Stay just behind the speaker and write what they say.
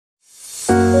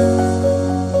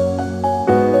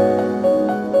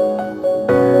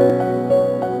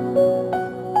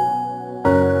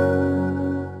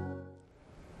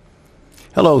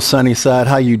Hello, Sunnyside.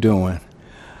 How you doing?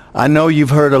 I know you've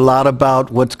heard a lot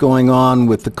about what's going on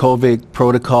with the COVID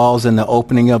protocols and the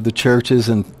opening of the churches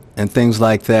and things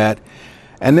like that.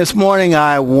 And this morning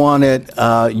I wanted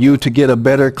you to get a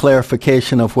better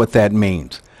clarification of what that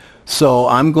means. So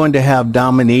I'm going to have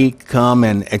Dominique come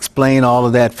and explain all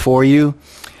of that for you,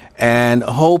 and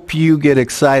hope you get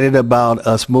excited about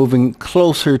us moving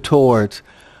closer towards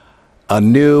a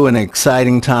new and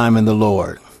exciting time in the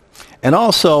Lord. And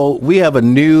also, we have a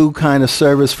new kind of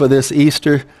service for this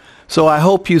Easter. So I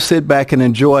hope you sit back and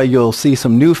enjoy. You'll see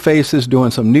some new faces doing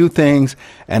some new things.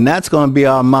 And that's going to be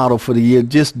our motto for the year,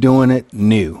 just doing it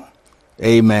new.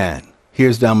 Amen.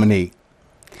 Here's Dominique.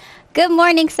 Good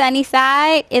morning,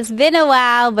 Sunnyside. It's been a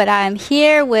while, but I'm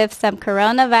here with some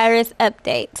coronavirus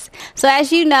updates. So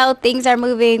as you know, things are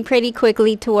moving pretty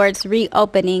quickly towards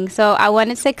reopening. So I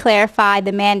wanted to clarify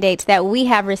the mandates that we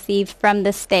have received from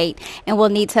the state and will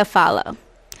need to follow.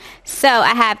 So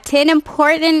I have 10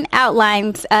 important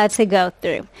outlines to go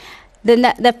through.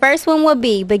 The first one will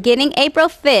be beginning April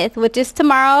 5th, which is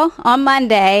tomorrow on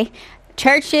Monday.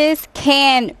 Churches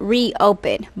can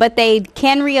reopen, but they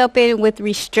can reopen with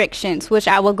restrictions, which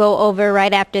I will go over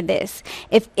right after this.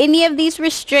 If any of these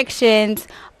restrictions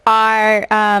are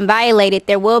violated,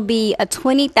 there will be a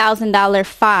 $20,000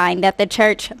 fine that the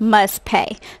church must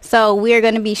pay. So we're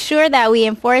going to be sure that we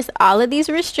enforce all of these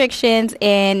restrictions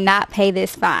and not pay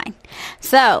this fine.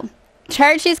 So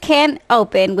churches can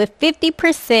open with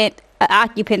 50%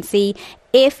 occupancy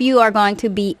if you are going to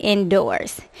be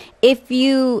indoors. If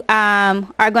you are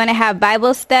going to have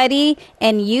Bible study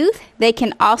and youth, they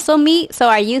can also meet. So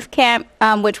our youth camp,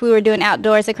 which we were doing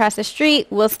outdoors across the street,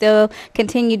 we'll still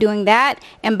continue doing that.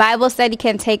 And Bible study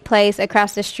can take place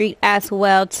across the street as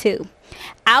well, too.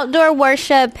 Outdoor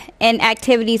worship and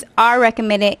activities are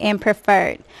recommended and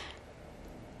preferred.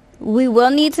 We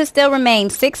will need to still remain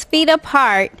 6 feet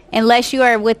apart unless you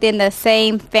are within the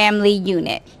same family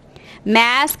unit.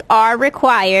 Masks are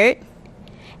required.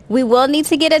 We will need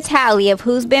to get a tally of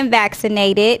who's been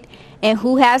vaccinated and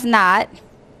who has not.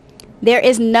 There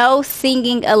is no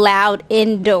singing allowed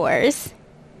indoors.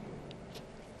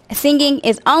 Singing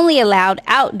is only allowed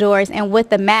outdoors and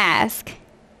with a mask.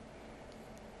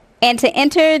 And to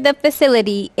enter the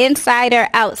facility, inside or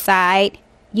outside,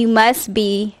 you must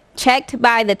be checked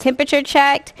by the temperature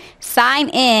checked, sign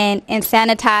in, and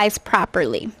sanitize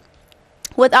properly.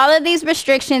 With all of these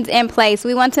restrictions in place,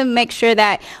 we want to make sure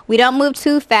that we don't move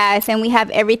too fast and we have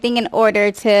everything in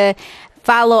order to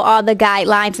follow all the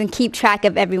guidelines and keep track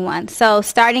of everyone. So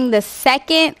starting the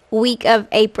second week of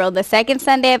April, the second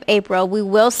Sunday of April, we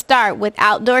will start with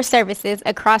outdoor services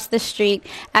across the street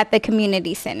at the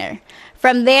community center.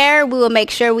 From there, we will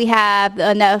make sure we have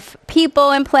enough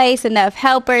people in place, enough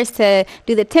helpers to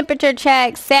do the temperature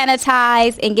check,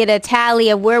 sanitize, and get a tally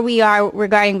of where we are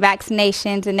regarding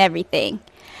vaccinations and everything.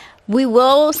 We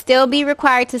will still be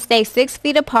required to stay 6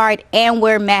 feet apart and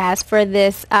wear masks for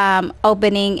this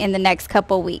opening in the next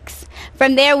couple weeks.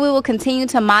 From there, we will continue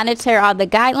to monitor all the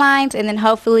guidelines and then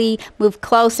hopefully move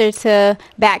closer to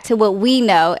back to what we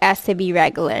know as to be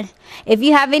regular. If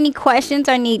you have any questions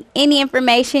or need any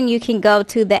information, you can go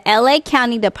to the LA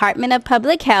County Department of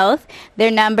Public Health.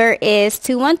 Their number is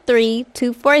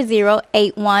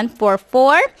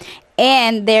 213-240-8144,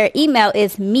 and their email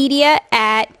is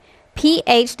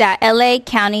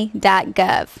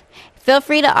media@ph.lacounty.gov. Feel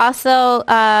free to also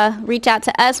reach out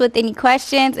to us with any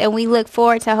questions, and we look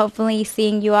forward to hopefully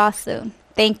seeing you all soon.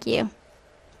 Thank you.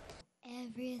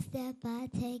 Every step I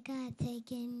take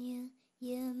in you.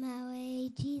 You're my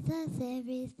way, Jesus.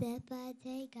 Every step I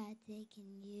take in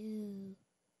you.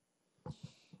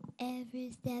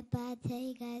 Every step I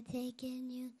take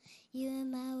in you. You're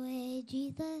my way,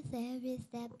 Jesus. Every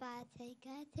step I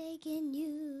take in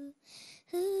you.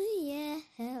 Ooh, yeah,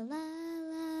 la la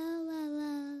la la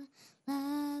la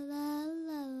la la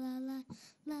la la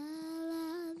la la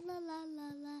la la la la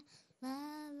la.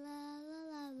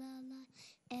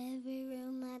 Every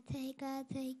room I take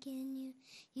in you.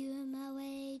 You're my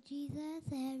way, Jesus.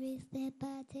 Every step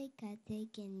I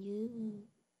take in you.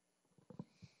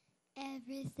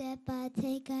 Every step I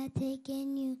take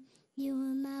in you. You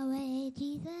are my way,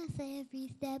 Jesus. Every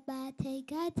step I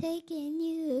take in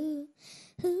you.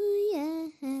 Ooh, yeah,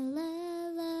 la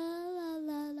la la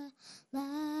la la la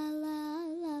la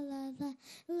la la la la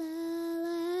la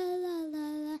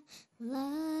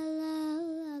la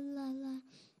la la la.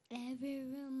 Every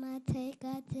room I take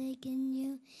in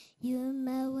you. You're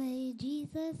my way,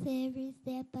 Jesus. Every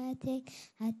step I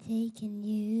take in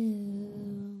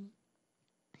you.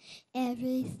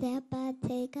 Every step I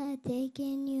take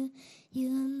in you. You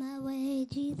in my way,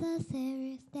 Jesus.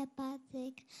 Every step I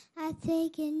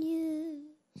take in you.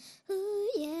 Ooh,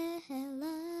 yeah, la,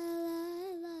 la,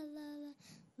 la, la,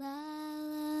 la, la,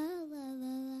 la,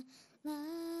 la, la, la, la,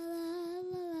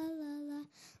 la,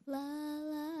 la,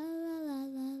 la, la,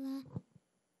 la, la.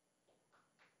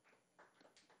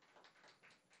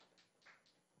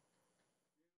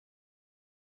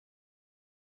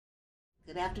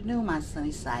 Good afternoon, my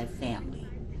Sunnyside family.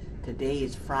 Today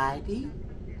is Friday,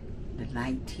 the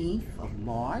 19th of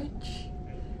March,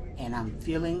 and I'm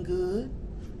feeling good,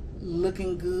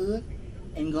 looking good,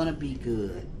 and gonna be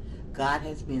good. God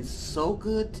has been so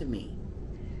good to me.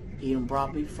 He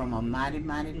brought me from a mighty,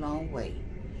 mighty long way.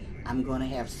 I'm gonna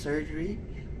have surgery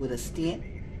with a stent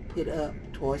put up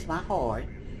towards my heart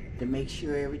to make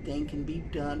sure everything can be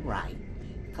done right,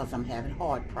 because I'm having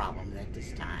heart problems at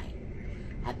this time.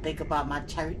 I think about my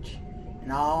church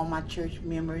and all my church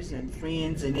members and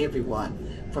friends and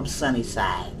everyone from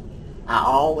Sunnyside. I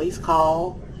always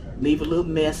call, leave a little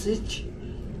message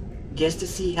just to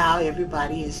see how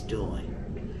everybody is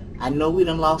doing. I know we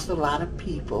done lost a lot of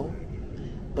people,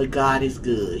 but God is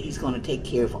good. He's going to take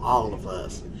care of all of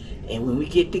us. And when we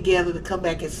get together to come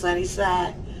back at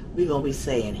Sunnyside, we're going to be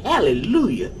saying,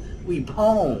 hallelujah, we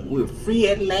home. We're free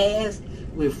at last.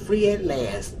 We're free at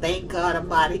last. Thank God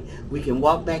Almighty, we can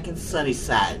walk back in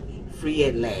Sunnyside, free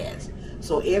at last.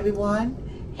 So everyone,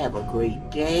 have a great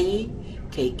day.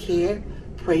 Take care.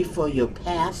 Pray for your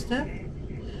pastor.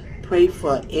 Pray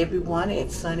for everyone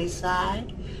at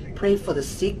Sunnyside. Pray for the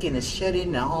sick and the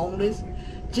shut-in, the homeless.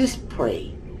 Just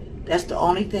pray. That's the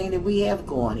only thing that we have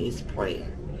going is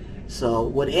prayer. So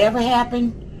whatever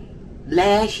happened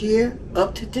last year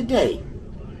up to today,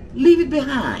 leave it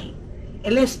behind.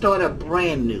 And let's start a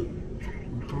brand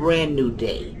new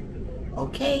day.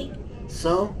 Okay?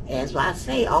 So, as I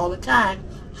say all the time,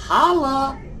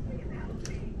 holla!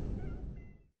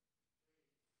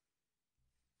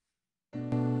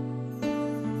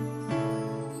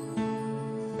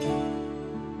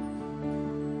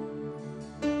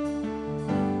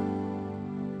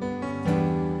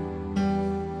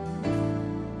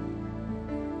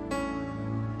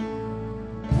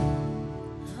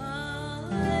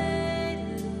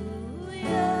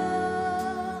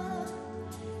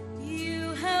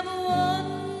 You have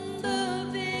won the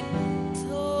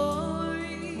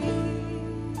victory.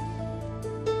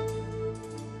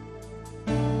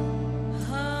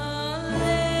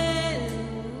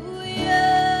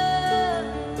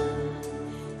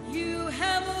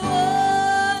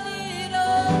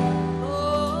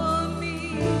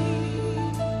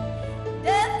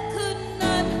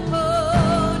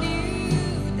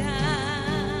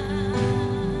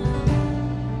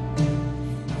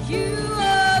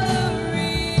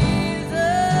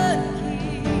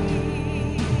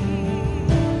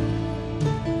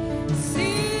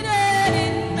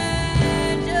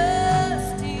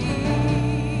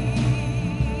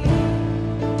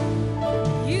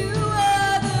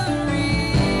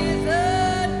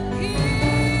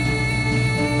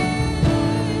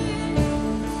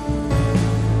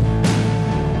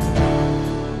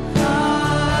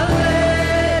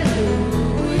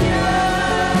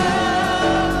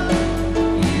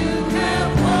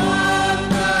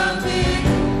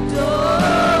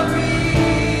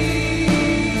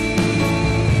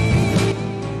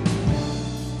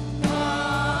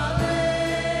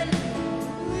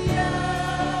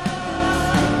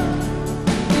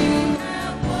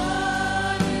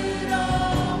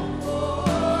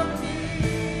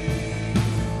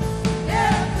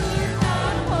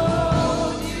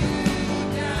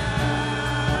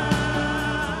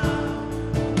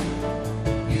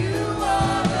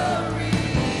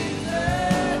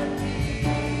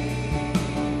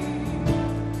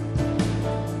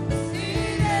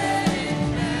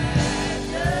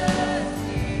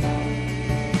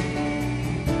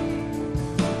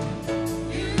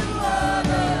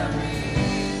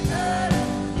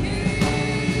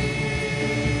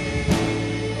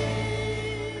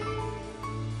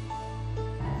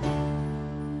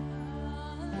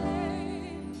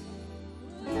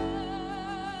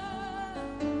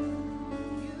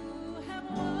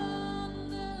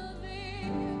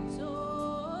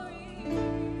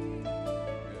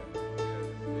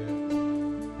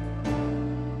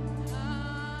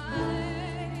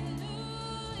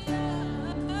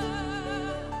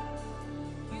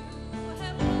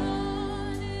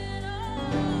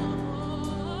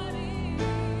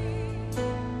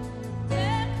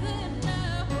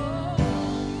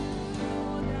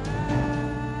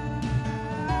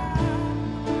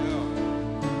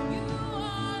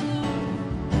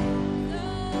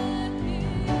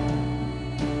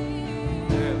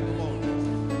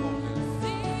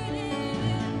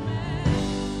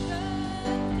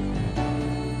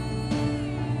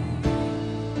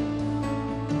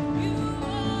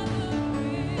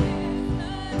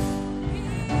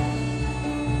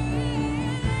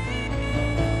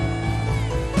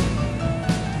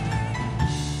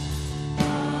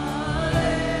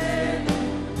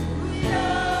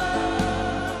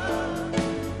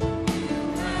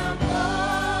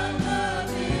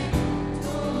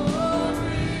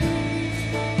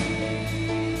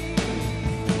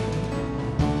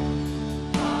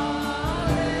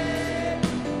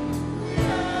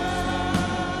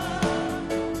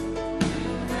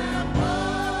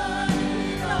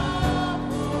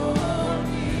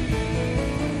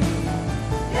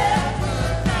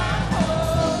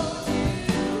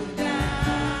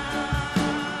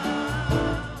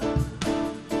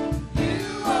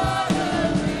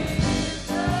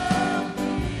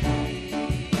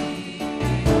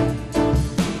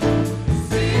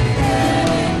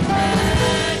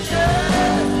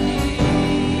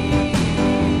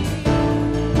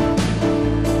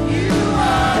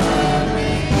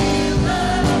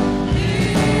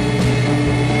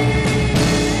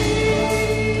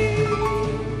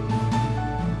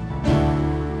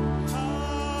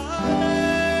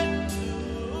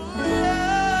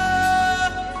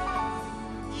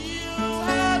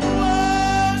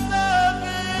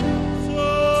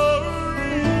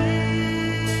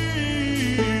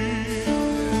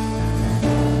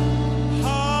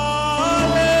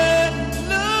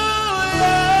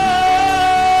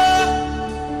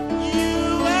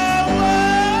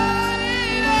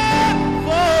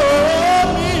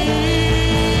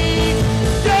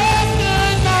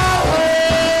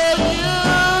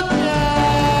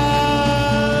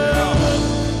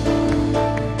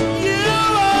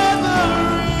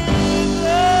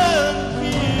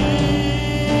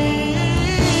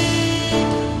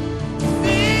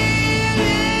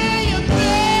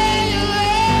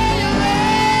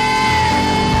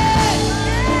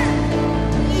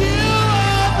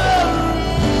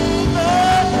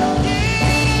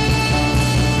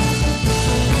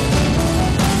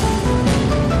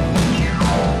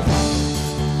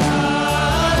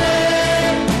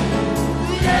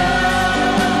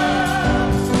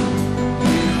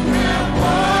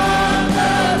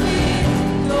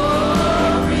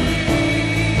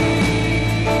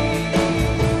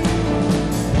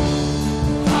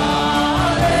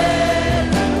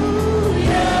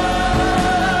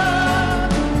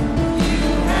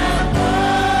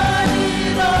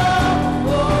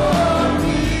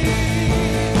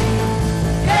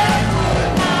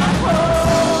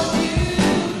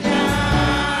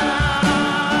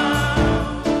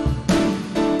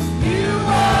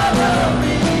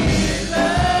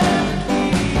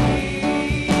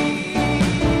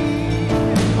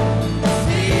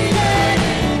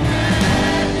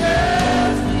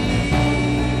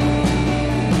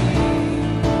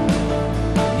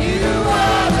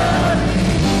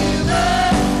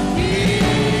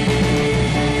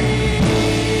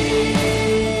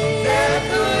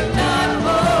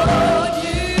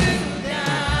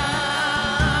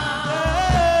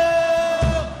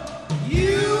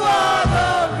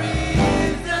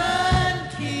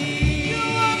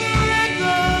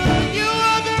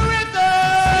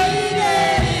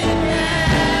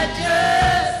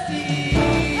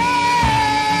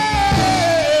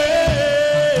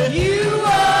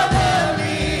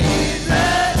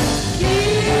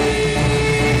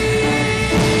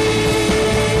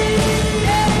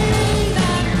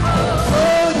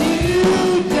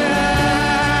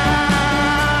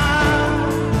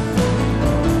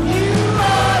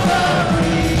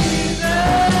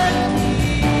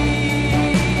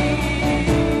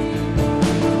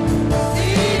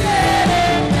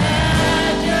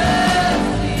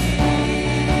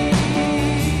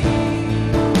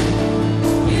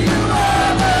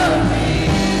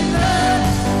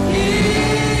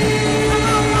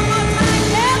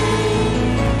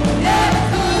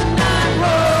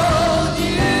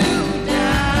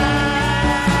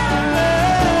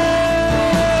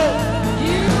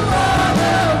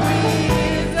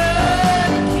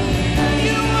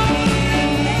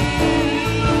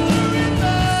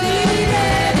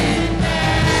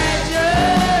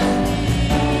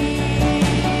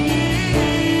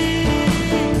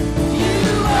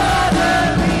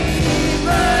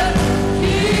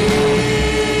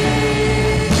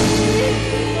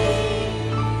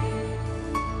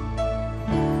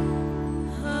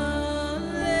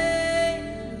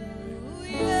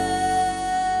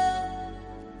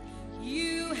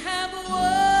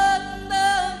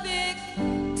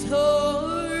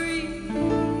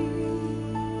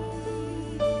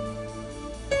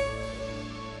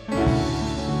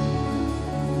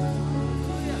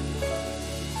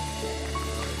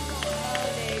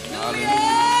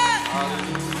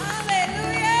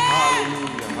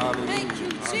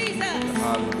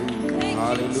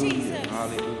 hallelujah,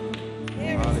 hallelujah.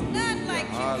 There is none like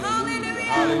you. Hallelujah,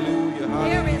 hallelujah,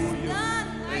 hallelujah. There is none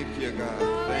like you. Thank you, God.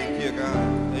 Thank you,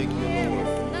 God. Thank you, Lord.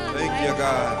 Thank you,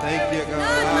 God. Thank you, God.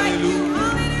 Hallelujah.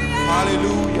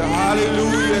 Hallelujah,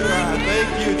 hallelujah, God.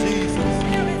 Thank you, Jesus.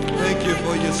 Thank you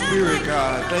for your spirit,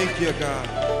 God. Thank you, God.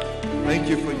 Thank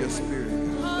you for your spirit,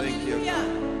 God. Thank you, God.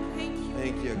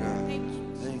 Thank you, God. Thank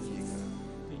you, God.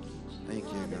 Thank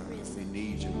you, God. We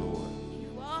need you, Lord.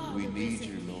 We need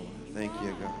you, Lord. Thank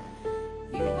you, God.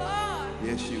 You are.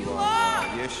 Yes, you are,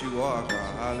 God. Yes, you are,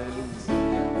 God.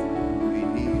 Hallelujah. We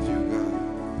need you, God.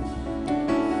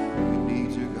 We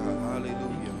need you, God.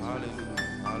 Hallelujah.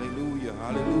 Hallelujah. Hallelujah.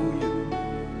 Hallelujah.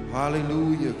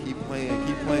 Hallelujah. Keep playing that.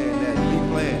 Keep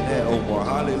playing that, Omar.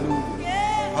 Hallelujah.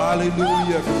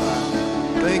 Hallelujah, God.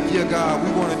 Thank you, God.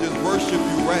 We want to just worship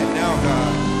you right now,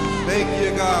 God. Thank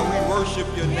you, God. We worship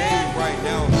your name right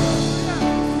now, God.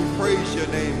 We praise your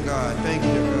name, God. Thank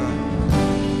you, God.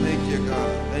 Thank you,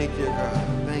 God. Thank you, God.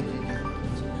 Thank you, God.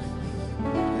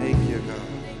 Thank you, God.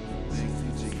 Thank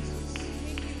you, Jesus.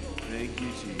 Thank you,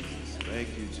 Jesus. Thank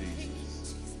you,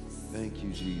 Jesus. Thank you,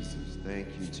 Jesus. Thank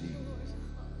you, Jesus.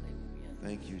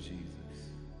 Thank you, Jesus.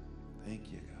 Thank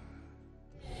you, God.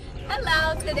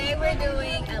 Hello, today we're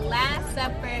doing a Last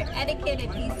Supper etiquette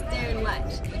and Easter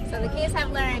lunch. So the kids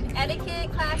have learned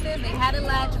etiquette classes, they had a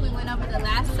lunch, we went over the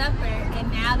Last Supper,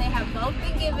 and now they have both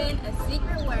been given a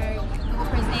secret word. We will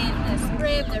present a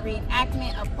script, a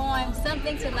reenactment, a poem,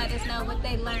 something to let us know what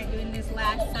they learned during this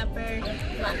Last Supper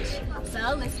lunch.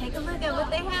 So let's take a look at what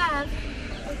they have.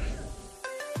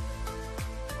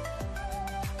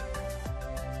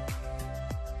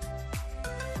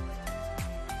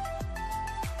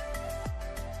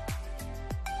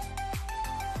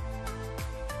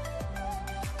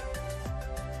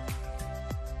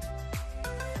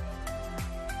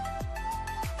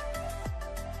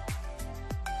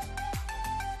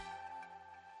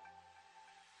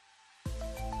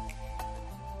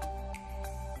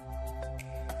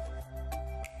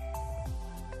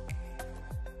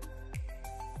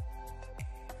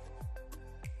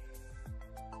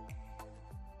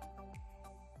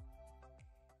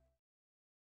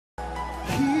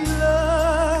 He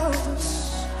loves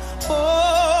us.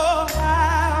 Oh,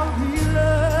 how he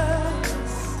loves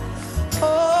us.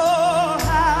 Oh,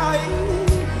 how he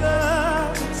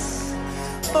loves us.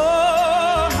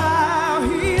 Oh, how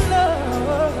he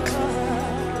loves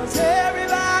us.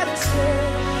 Everybody say,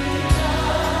 he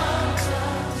loves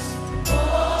us.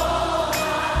 Oh,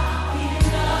 how he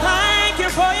loves us. Thank you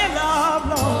for your love,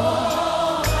 Lord.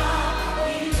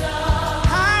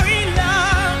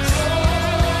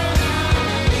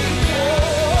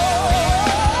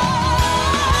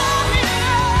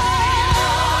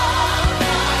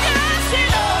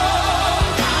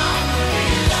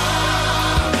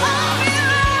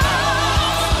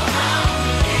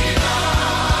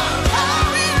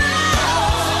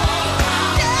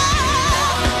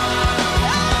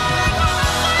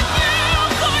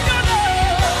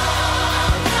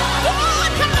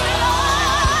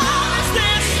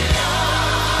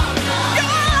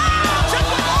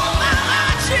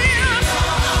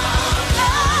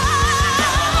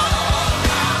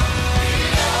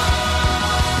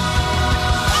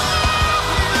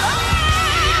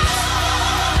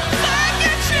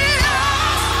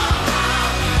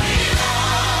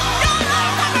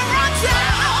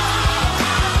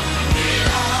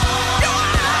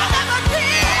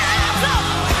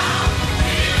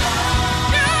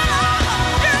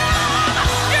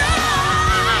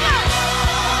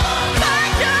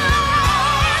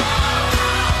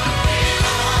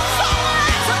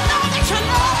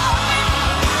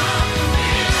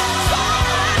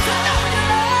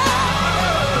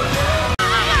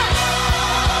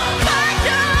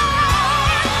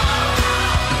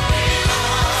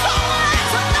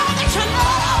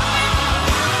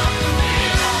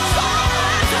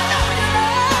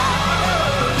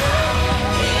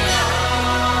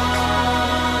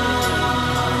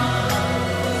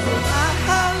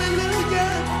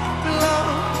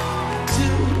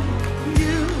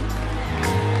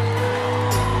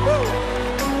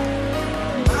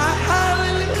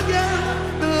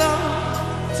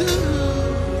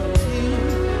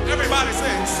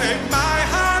 Say my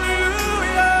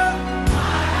hallelujah,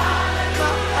 my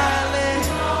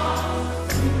hallelujah.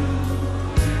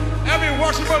 Every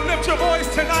worshiper, lift your voice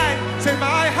tonight. Say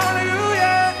my hallelujah.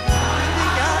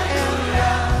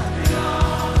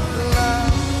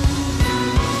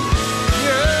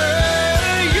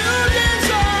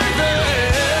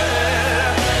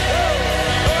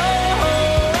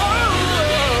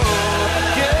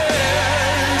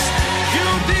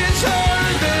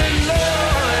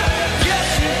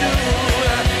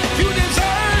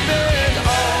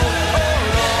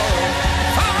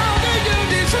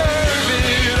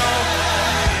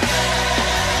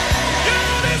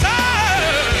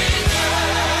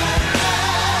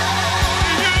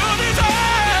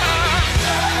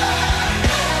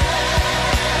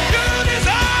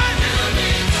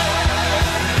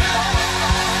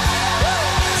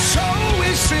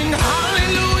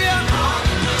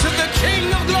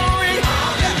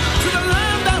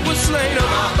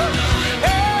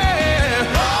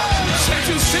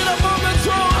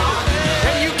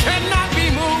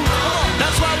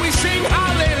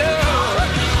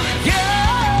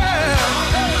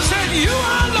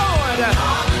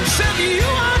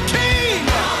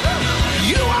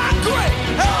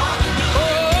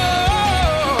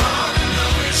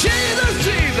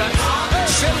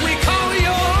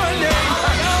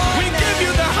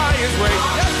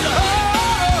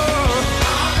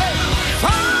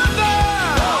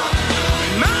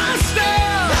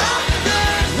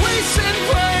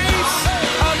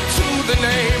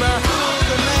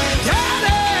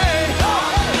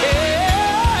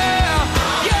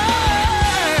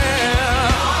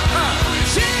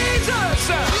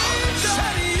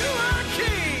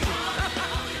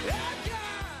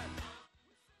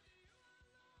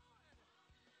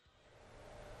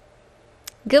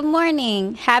 Good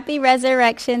morning. Happy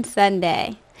Resurrection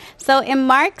Sunday. So in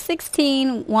Mark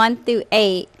 16, 1 through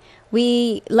 8,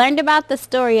 we learned about the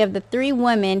story of the three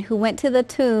women who went to the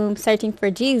tomb searching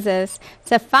for Jesus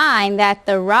to find that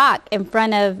the rock in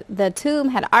front of the tomb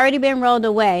had already been rolled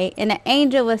away, and an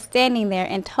angel was standing there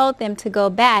and told them to go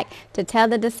back to tell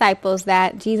the disciples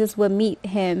that Jesus would meet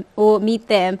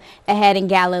them ahead in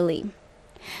Galilee.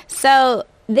 So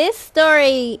this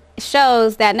story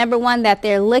shows that, number one, that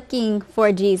they're looking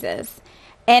for Jesus.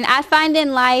 And I find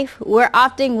in life, we're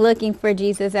often looking for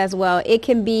Jesus as well. It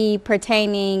can be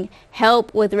pertaining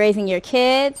help with raising your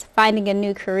kids, finding a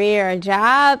new career or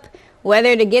job,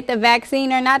 whether to get the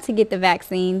vaccine or not to get the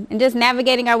vaccine, and just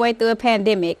navigating our way through a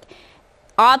pandemic.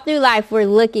 All through life, we're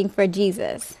looking for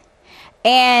Jesus.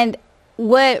 And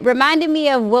what reminded me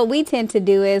of what we tend to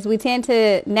do is we tend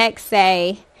to next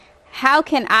say, how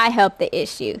can I help the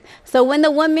issue? So when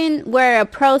the women were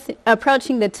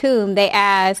approaching the tomb, they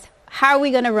asked, how are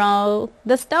we going to roll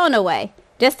the stone away?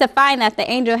 Just to find that the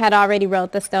angel had already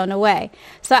rolled the stone away.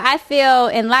 So I feel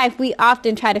in life, we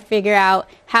often try to figure out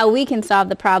how we can solve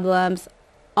the problems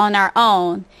on our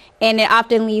own. And it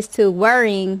often leads to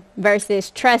worrying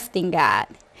versus trusting God.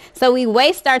 So we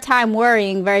waste our time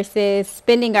worrying versus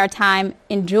spending our time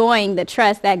enjoying the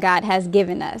trust that God has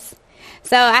given us.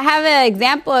 So I have an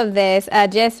example of this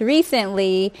just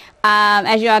recently.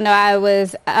 As you all know, I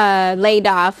was laid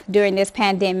off during this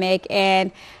pandemic,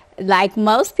 and like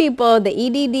most people, the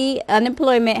EDD,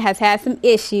 unemployment, has had some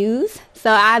issues.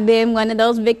 So I've been one of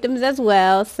those victims as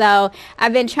well. So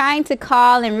I've been trying to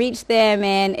call and reach them,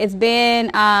 and it's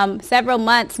been several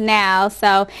months now.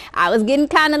 So I was getting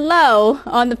kind of low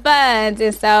on the funds,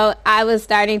 and so I was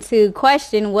starting to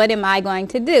question, what am I going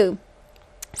to do?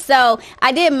 So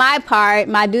I did my part,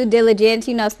 my due diligence,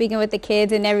 speaking with the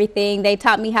kids and everything. They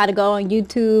taught me how to go on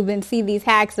YouTube and see these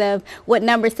hacks of what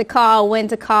numbers to call, when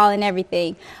to call, and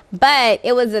everything. But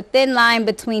it was a thin line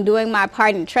between doing my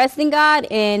part and trusting God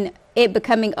and it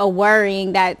becoming a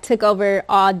worrying that took over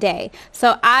all day.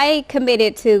 So I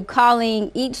committed to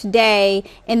calling each day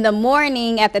in the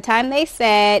morning at the time they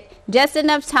said, just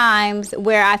enough times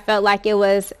where I felt like it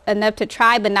was enough to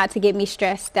try but not to get me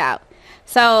stressed out.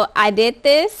 So I did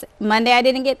this. Monday I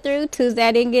didn't get through. Tuesday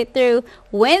I didn't get through.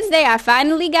 Wednesday I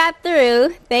finally got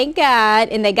through, thank God,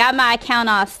 and they got my account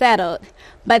all settled.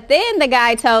 But then the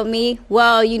guy told me,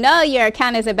 well, your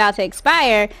account is about to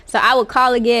expire, so I will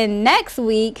call again next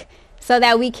week so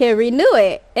that we can renew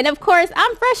it. And of course,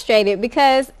 I'm frustrated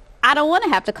because I don't want to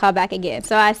have to call back again.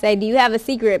 So I say, do you have a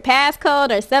secret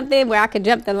passcode or something where I could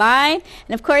jump the line?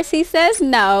 And of course he says,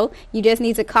 no, you just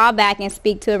need to call back and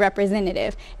speak to a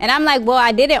representative. And I'm like, well,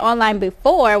 I did it online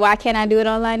before. Why can't I do it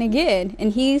online again?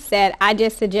 And he said, I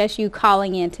just suggest you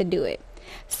calling in to do it.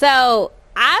 So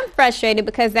I'm frustrated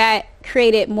because that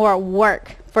created more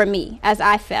work for me, as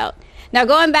I felt. Now,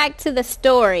 going back to the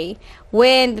story,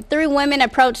 when the three women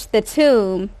approached the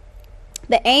tomb,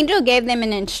 the angel gave them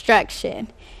an instruction.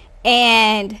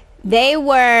 And they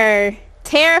were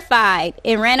terrified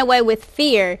and ran away with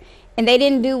fear, and they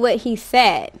didn't do what he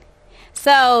said.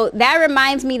 So that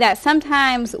reminds me that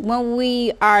sometimes when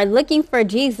we are looking for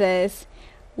Jesus,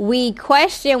 we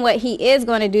question what he is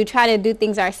going to do, try to do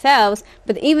things ourselves.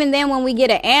 But even then, when we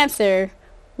get an answer,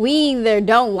 we either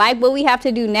don't like what we have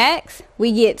to do next,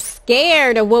 we get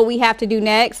scared of what we have to do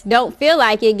next, don't feel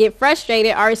like it, get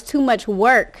frustrated, or it's too much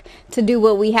work to do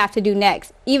what we have to do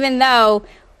next, even though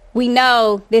we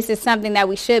know this is something that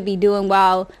we should be doing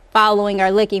while following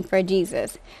or looking for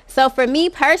Jesus. So for me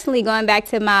personally, going back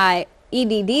to my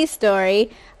EDD story,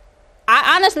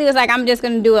 I honestly was like, I'm just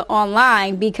going to do it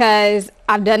online because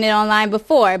I've done it online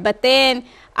before. But then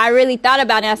I really thought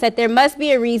about it. I said, there must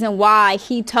be a reason why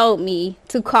he told me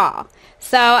to call.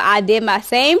 So I did my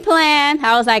same plan.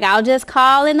 I was like, I'll just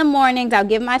call in the mornings. I'll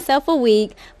give myself a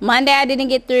week. Monday, I didn't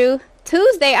get through.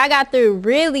 Tuesday, I got through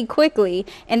really quickly,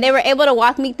 and they were able to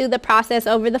walk me through the process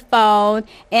over the phone.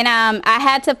 And I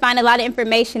had to find a lot of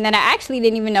information that I actually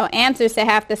didn't even know answers to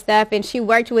half the stuff, and she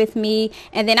worked with me.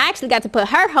 And then I actually got to put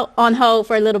her on hold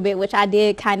for a little bit, which I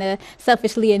did kind of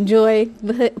selfishly enjoy,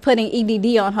 putting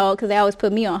EDD on hold because they always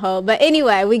put me on hold. But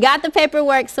anyway, we got the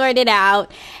paperwork sorted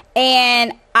out,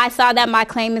 and I saw that my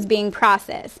claim is being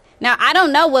processed. Now, I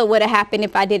don't know what would have happened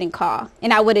if I didn't call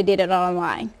and I would have did it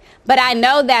online. But I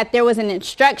know that there was an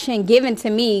instruction given to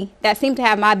me that seemed to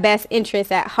have my best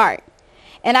interests at heart.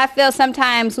 And I feel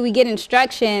sometimes we get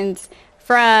instructions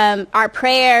from our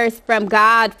prayers, from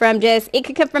God, it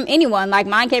could come from anyone. Like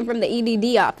mine came from the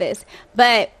EDD office.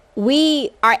 But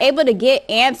we are able to get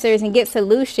answers and get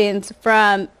solutions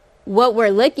from what we're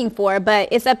looking for, but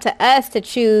it's up to us to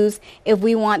choose if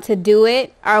we want to do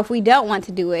it or if we don't want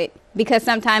to do it. because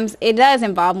sometimes it does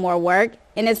involve more work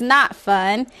and it's not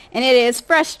fun and it is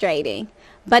frustrating.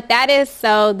 But that is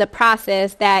so the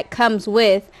process that comes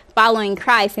with following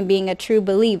Christ and being a true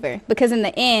believer, because in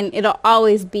the end, it'll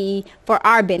always be for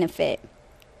our benefit.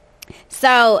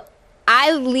 So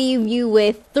I leave you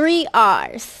with 3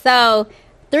 R's. So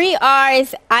 3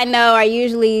 R's I know are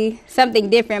usually something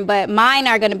different, but mine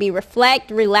are going to be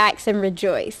reflect, relax, and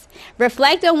rejoice.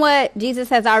 Reflect on what Jesus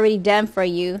has already done for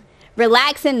you.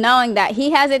 Relax in knowing that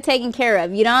he has it taken care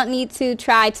of. You don't need to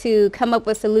try to come up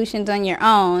with solutions on your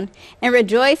own. And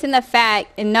rejoice in the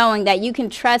fact and knowing that you can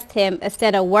trust him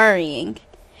instead of worrying.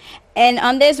 And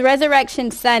on this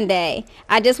Resurrection Sunday,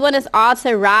 I just want us all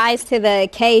to rise to the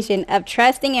occasion of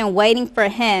trusting and waiting for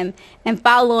him and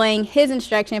following his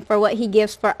instruction for what he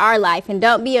gives for our life. And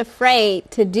don't be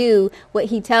afraid to do what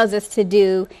he tells us to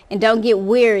do. And don't get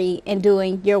weary in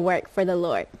doing your work for the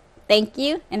Lord. Thank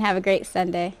you and have a great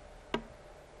Sunday.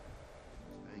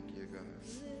 Thank you, God.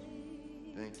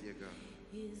 Thank you, God.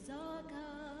 Is our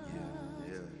God.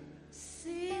 Yeah.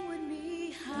 Sing with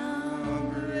me,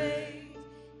 how great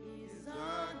is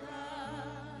our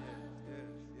God.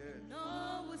 And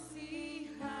all will see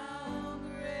how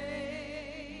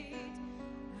great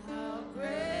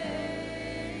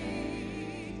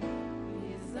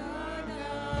is our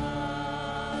God.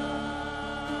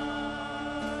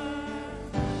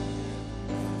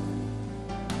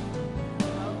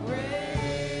 How great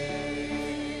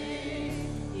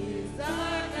is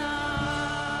our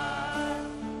God.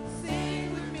 Sing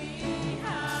with me.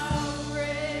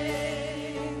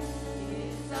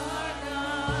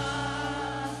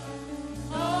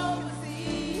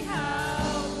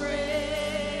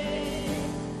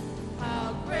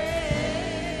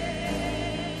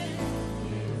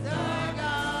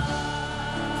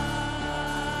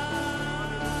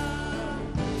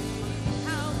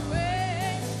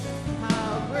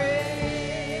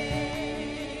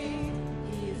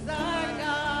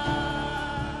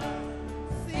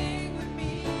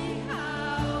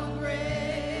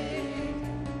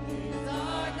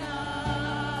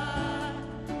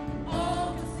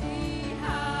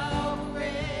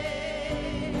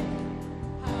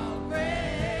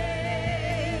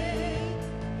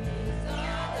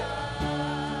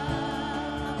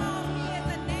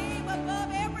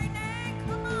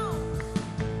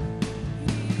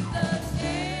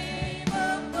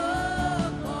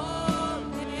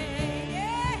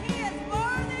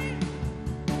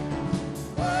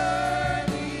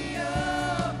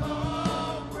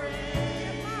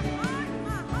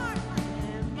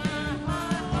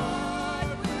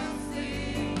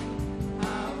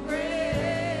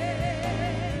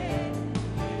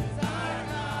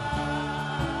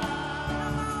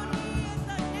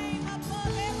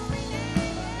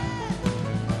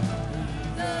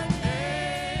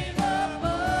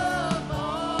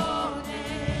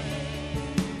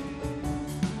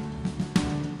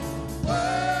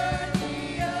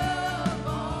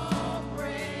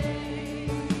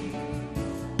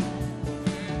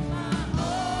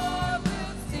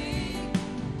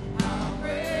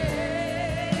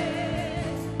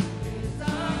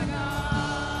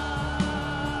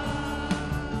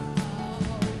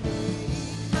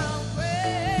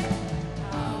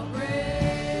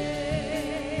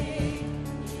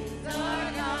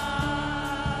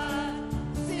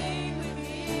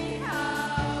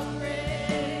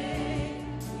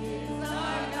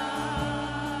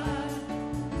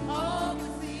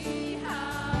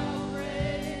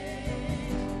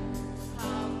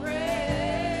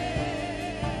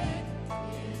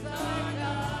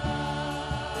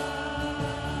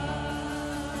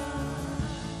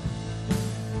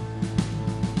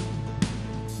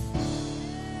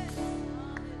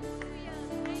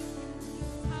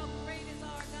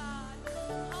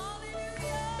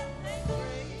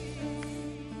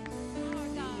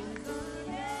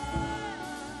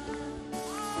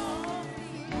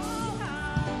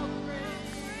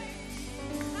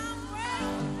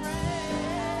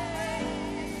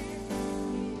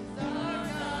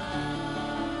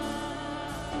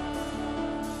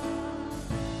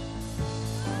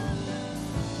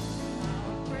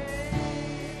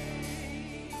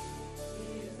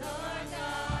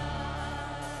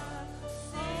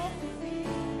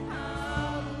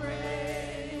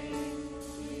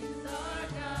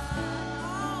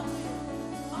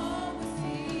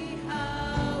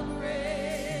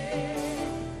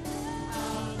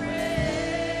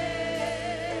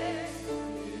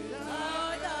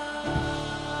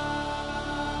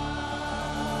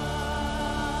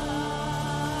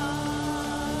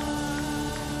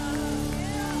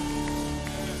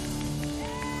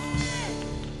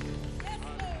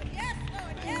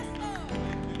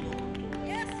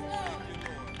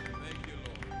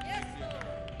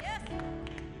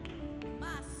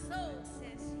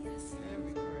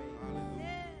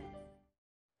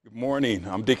 Morning.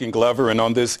 I'm Deacon Glover, and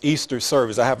on this Easter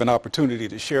service, I have an opportunity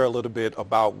to share a little bit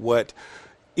about what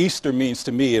Easter means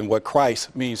to me and what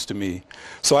Christ means to me.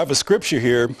 So I have a scripture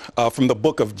here from the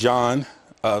book of John,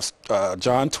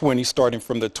 John 20, starting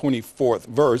from the 24th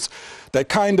verse, that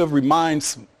kind of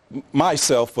reminds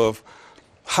myself of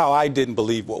how I didn't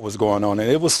believe what was going on. And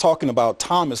it was talking about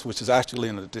Thomas, which is actually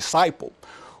a disciple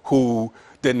who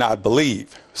did not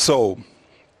believe. So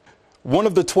one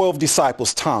of the 12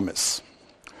 disciples, Thomas,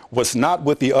 was not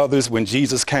with the others when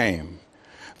Jesus came.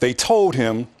 They told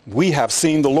him, "We have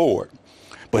seen the Lord."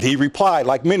 But he replied,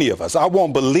 like many of us, "I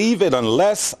won't believe it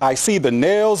unless I see the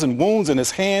nails and wounds in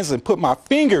his hands and put my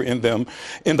finger in them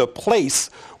in the place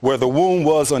where the wound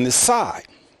was on his side."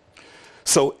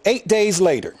 So 8 days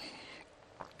later,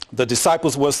 the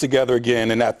disciples was together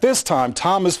again, and at this time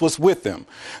Thomas was with them.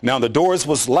 Now the doors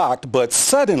was locked, but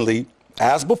suddenly,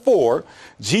 as before,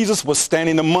 Jesus was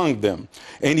standing among them,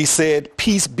 and he said,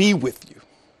 "Peace be with you."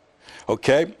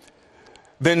 Okay?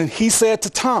 Then he said to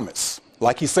Thomas,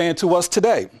 like he's saying to us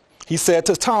today, he said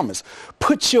to Thomas,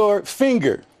 "Put your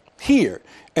finger here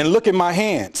and look at my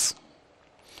hands.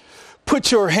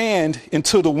 Put your hand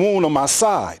into the wound on my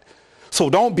side. So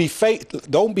don't be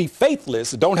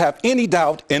faithless, don't have any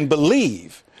doubt, and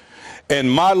believe." And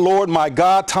my Lord, my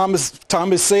God, Thomas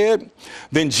said.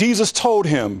 Then Jesus told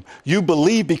him, "You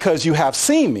believe because you have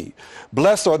seen me.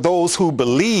 Blessed are those who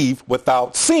believe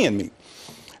without seeing me."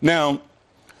 Now,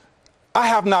 I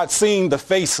have not seen the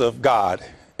face of God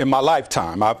in my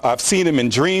lifetime. I've seen him in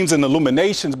dreams and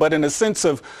illuminations, but in a sense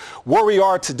of where we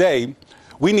are today,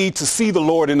 we need to see the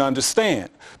Lord and understand,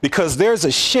 because there's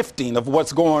a shifting of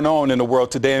what's going on in the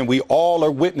world today, and we all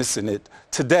are witnessing it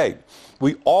today.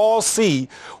 We all see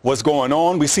what's going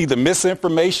on. We see the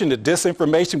misinformation, the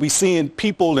disinformation. We see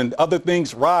people and other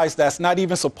things rise that's not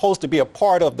even supposed to be a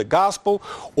part of the gospel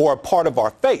or a part of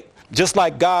our faith. Just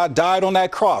like God died on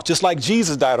that cross, just like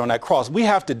Jesus died on that cross, we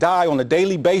have to die on a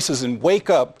daily basis and wake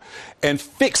up and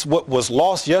fix what was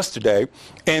lost yesterday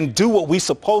and do what we're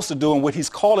supposed to do and what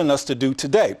he's calling us to do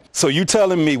today. So you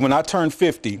telling me when I turn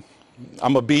 50,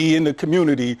 I'm going to be in the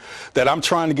community that I'm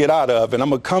trying to get out of, and I'm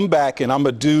going to come back and I'm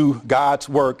going to do God's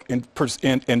work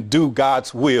and do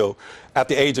God's will at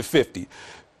the age of 50.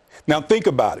 Now think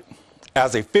about it.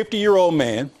 As a 50-year-old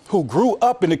man who grew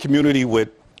up in the community with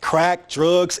crack,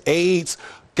 drugs, AIDS,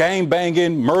 gang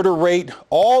banging, murder rate,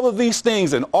 all of these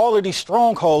things and all of these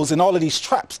strongholds and all of these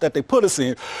traps that they put us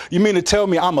in, you mean to tell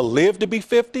me I'm going to live to be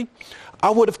 50? I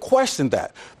would have questioned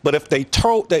that. But if they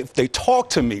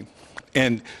talked to me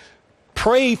and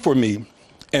prayed for me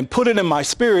and put it in my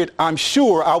spirit, I'm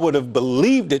sure I would have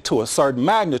believed it to a certain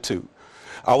magnitude.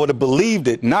 I would have believed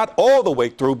it, not all the way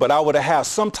through, but I would have had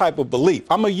some type of belief.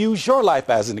 I'm going to use your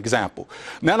life as an example.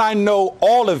 Now I know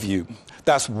all of you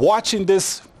that's watching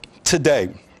this today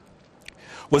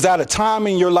was at a time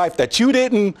in your life that you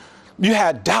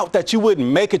had doubt that you wouldn't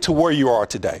make it to where you are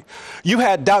today. You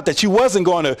had doubt that you wasn't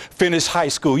going to finish high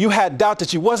school. You had doubt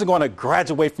that you wasn't going to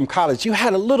graduate from college. You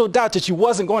had a little doubt that you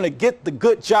wasn't going to get the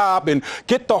good job and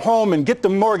get the home and get the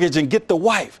mortgage and get the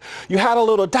wife. You had a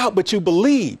little doubt, but you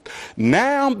believed.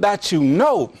 Now that you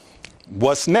know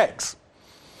what's next,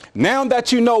 now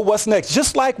that you know what's next,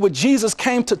 just like when Jesus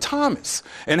came to Thomas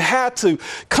and had to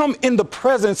come in the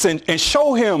presence and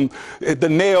show him the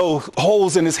nail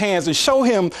holes in his hands and show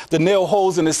him the nail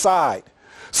holes in his side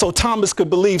so Thomas could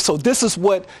believe. So this is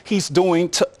what he's doing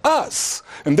to us.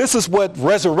 And this is what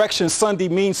Resurrection Sunday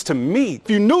means to me. If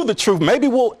you knew the truth, maybe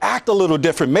we'll act a little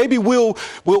different. Maybe we'll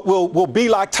be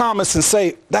like Thomas and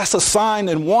say, that's a sign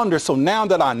and wonder. So now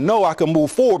that I know, I can move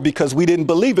forward because we didn't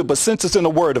believe it. But since it's in the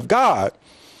Word of God,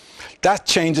 that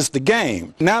changes the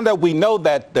game. Now that we know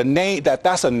that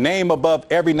that's a name above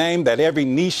every name, that every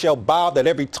knee shall bow, that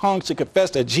every tongue shall confess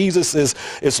that Jesus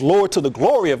is Lord to the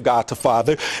glory of God the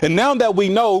Father. And now that we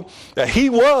know that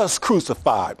he was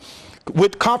crucified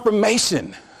with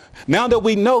confirmation, now that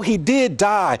we know he did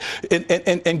die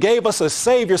and gave us a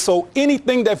Savior, so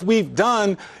anything that we've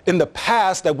done in the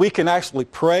past that we can actually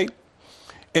pray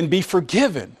and be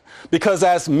forgiven. Because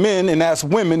as men and as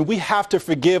women, we have to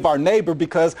forgive our neighbor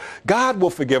because God will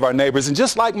forgive our neighbors. And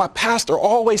just like my pastor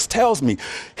always tells me,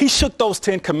 he shook those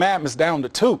 10 commandments down to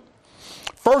 2.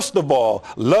 First of all,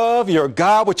 love your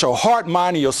God with your heart,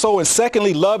 mind, and your soul. And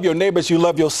secondly, love your neighbor as you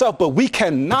love yourself. But we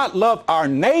cannot love our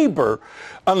neighbor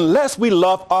unless we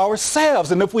love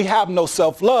ourselves. And if we have no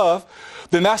self-love,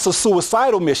 then that's a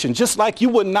suicidal mission. Just like you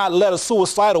would not let a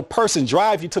suicidal person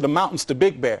drive you to the mountains to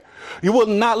Big Bear. You would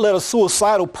not let a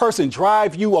suicidal person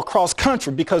drive you across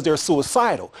country because they're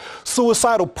suicidal.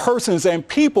 Suicidal persons and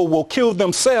people will kill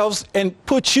themselves and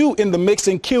put you in the mix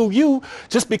and kill you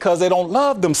just because they don't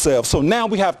love themselves. So now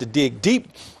we have to dig deep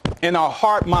in our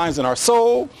heart, minds, and our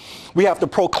soul. We have to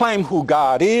proclaim who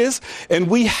God is, and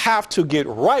we have to get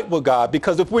right with God,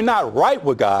 because if we're not right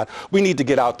with God, we need to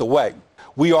get out the way.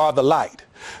 We are the light.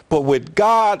 But with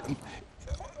God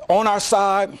on our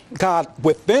side, God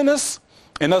within us,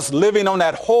 and us living on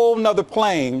that whole nother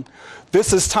plane,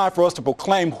 this is time for us to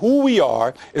proclaim who we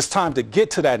are. It's time to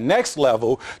get to that next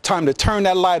level, time to turn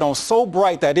that light on so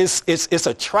bright that it's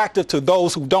attractive to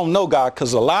those who don't know God,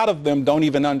 because a lot of them don't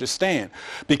even understand.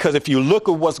 Because if you look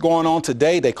at what's going on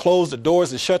today, they close the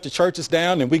doors and shut the churches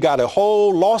down, and we got a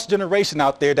whole lost generation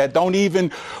out there that don't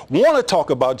even want to talk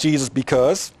about Jesus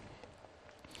because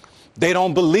they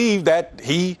don't believe that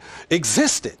he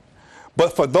existed.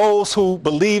 But for those who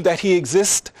believe that he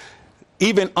exists,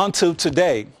 even until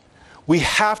today, we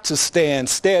have to stand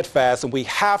steadfast, and we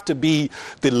have to be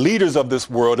the leaders of this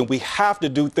world, and we have to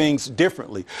do things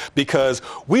differently, because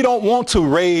we don't want to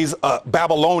raise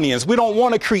Babylonians. We don't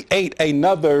want to create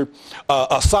another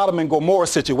a Sodom and Gomorrah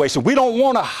situation. We don't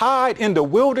want to hide in the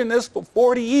wilderness for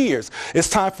 40 years. It's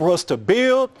time for us to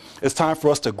build. It's time for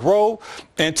us to grow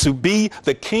and to be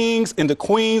the kings and the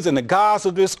queens and the gods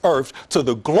of this earth to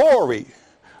the glory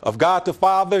of God the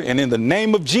Father. And in the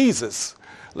name of Jesus,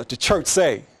 let the church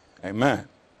say, amen.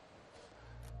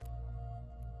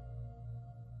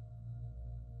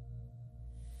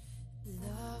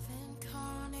 Love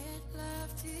incarnate,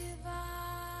 love divine.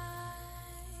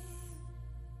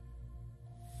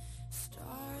 Star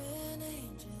and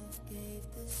angels gave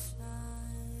the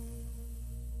sign.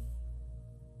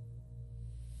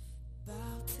 Bow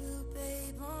to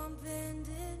babe on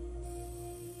bended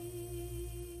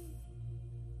knee.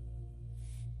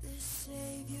 The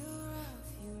Savior of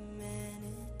humanity.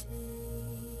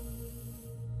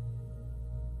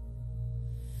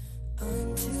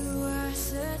 Unto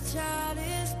us a child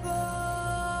is born.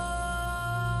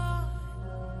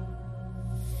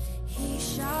 He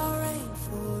shall reign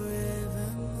forevermore.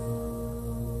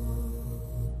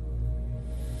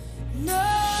 No,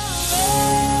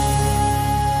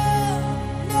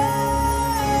 no.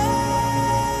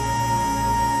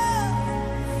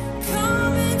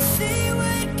 Come and see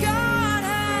what God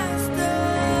has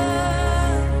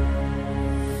done.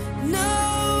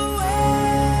 No,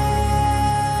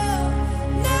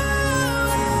 no.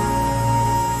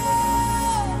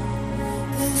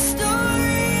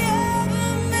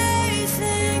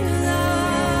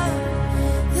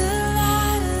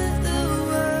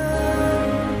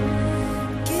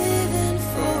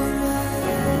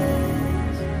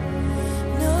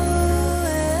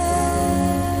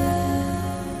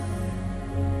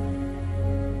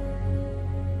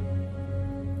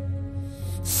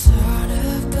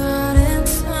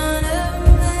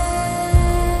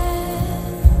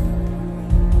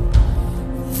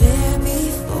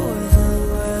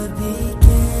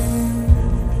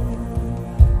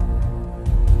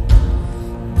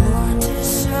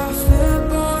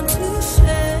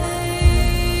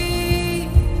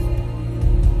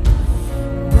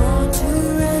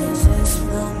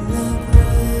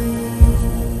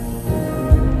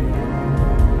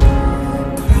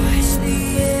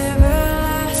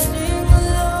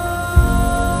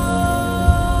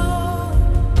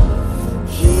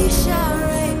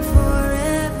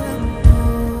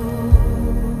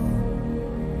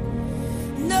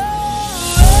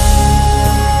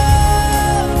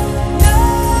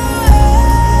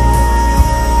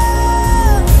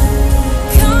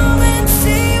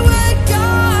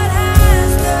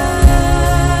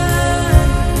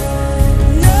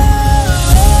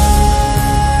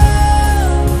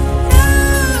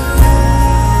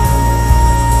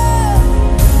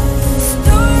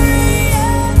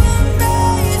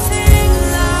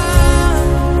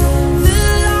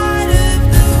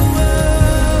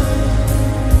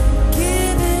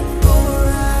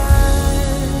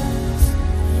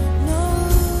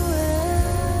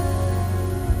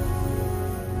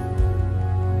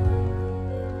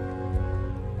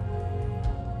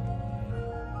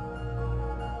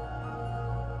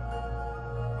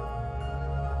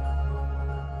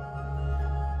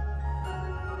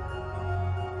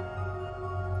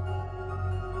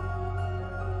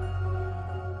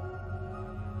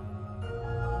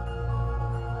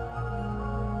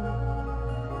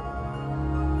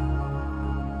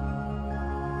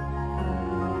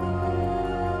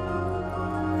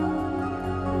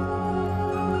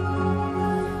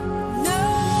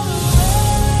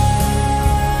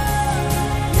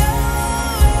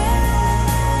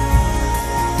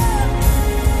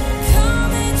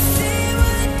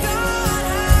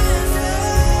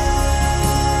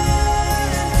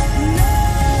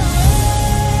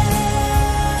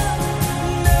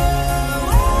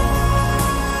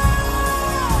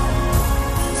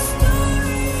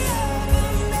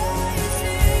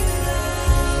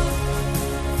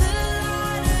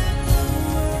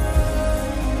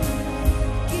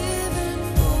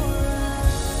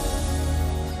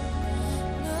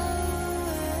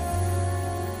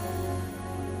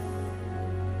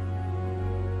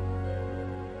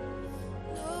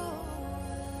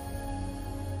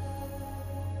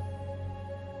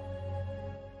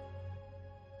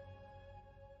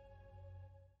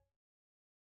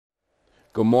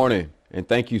 Good morning, and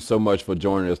thank you so much for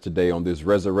joining us today on this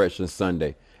Resurrection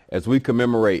Sunday as we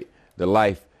commemorate the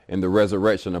life and the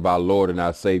resurrection of our Lord and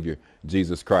our Savior,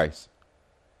 Jesus Christ.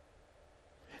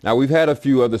 Now, we've had a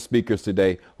few other speakers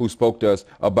today who spoke to us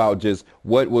about just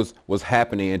what was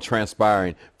happening and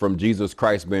transpiring from Jesus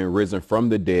Christ being risen from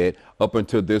the dead up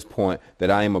until this point that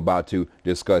I am about to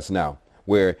discuss now,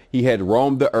 where he had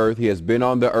roamed the earth. He has been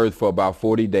on the earth for about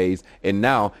 40 days, and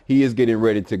now he is getting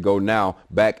ready to go now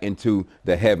back into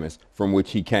the heavens from which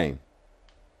he came.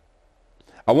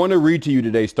 I want to read to you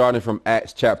today, starting from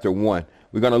Acts chapter 1.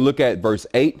 We're going to look at verse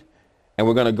 8, and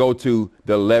we're going to go to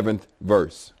the 11th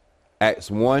verse.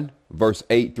 Acts 1, verse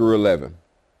 8 through 11.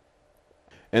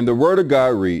 And the word of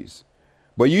God reads,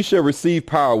 "But you shall receive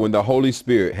power when the Holy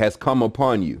Spirit has come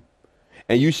upon you,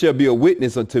 and you shall be a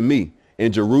witness unto me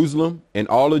in Jerusalem, in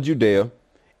all of Judea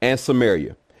and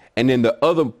Samaria, and in the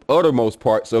uttermost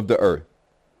parts of the earth."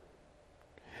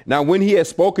 Now, when he had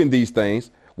spoken these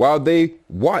things, while they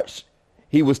watched,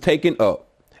 he was taken up,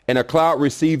 and a cloud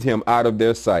received him out of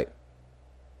their sight.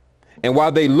 And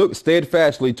while they looked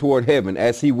steadfastly toward heaven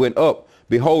as he went up,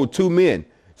 behold, two men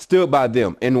stood by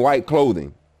them in white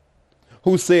clothing,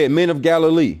 who said, "Men of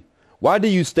Galilee, why do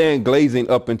you stand gazing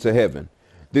up into heaven?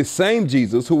 This same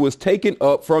Jesus who was taken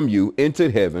up from you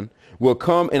into heaven will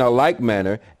come in a like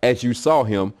manner as you saw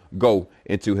him go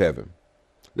into heaven."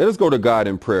 Let us go to God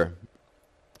in prayer.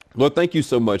 Lord, thank you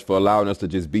so much for allowing us to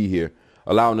just be here,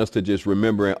 allowing us to just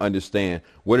remember and understand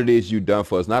what it is you've done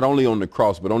for us, not only on the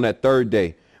cross, but on that third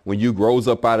day when you rose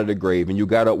up out of the grave and you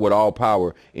got up with all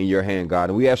power in your hand, God.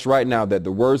 And we ask right now that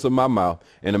the words of my mouth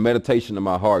and the meditation of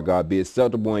my heart, God, be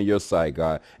acceptable in your sight,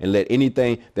 God. And let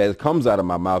anything that comes out of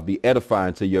my mouth be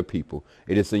edifying to your people.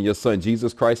 It is in your son,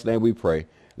 Jesus Christ's name we pray.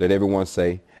 Let everyone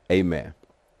say amen.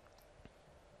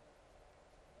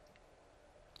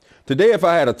 Today, if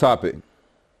I had a topic,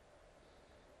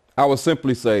 I would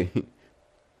simply say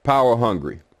power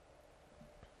hungry.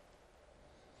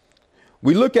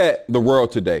 We look at the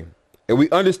world today and we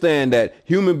understand that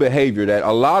human behavior, that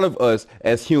a lot of us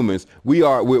as humans,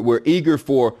 we're eager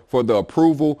for the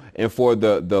approval and for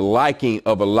the liking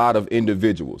of a lot of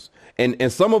individuals.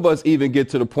 And some of us even get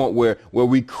to the point where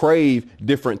we crave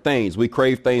different things. We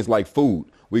crave things like food.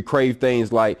 We crave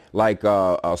things like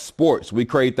sports. We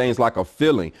crave things like a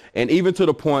feeling. And even to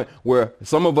the point where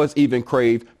some of us even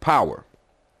crave power.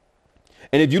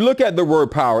 And if you look at the word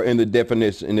power in the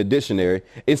definition, in the dictionary,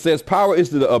 it says power is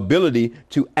the ability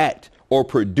to act or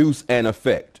produce an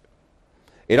effect.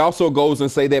 It also goes and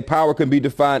say that power can be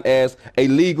defined as a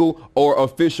legal or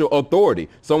official authority,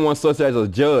 someone such as a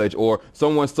judge or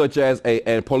someone such as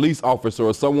a police officer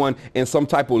or someone in some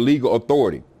type of legal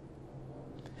authority.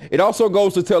 It also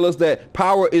goes to tell us that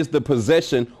power is the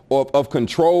possession of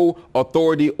control,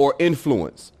 authority, or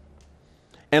influence.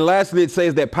 And lastly, it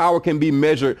says that power can be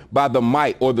measured by the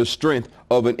might or the strength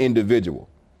of an individual.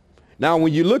 Now,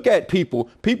 when you look at people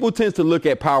tend to look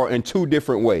at power in two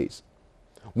different ways.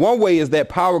 One way is that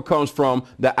power comes from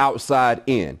the outside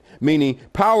in, meaning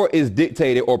power is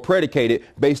dictated or predicated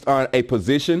based on a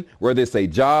position, whether it's a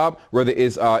job, whether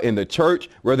it's in the church,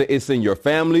 whether it's in your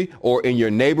family or in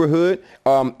your neighborhood.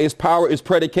 Its power is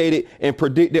predicated and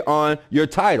predicted on your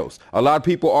titles. A lot of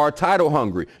people are title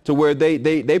hungry to where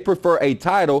they prefer a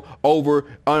title over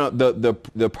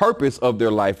the purpose of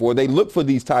their life, where they look for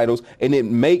these titles and it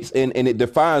makes and it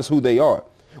defines who they are.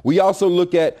 We also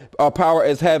look at power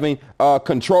as having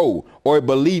control or a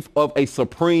belief of a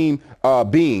supreme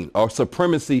being or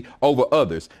supremacy over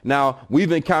others. Now,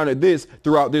 we've encountered this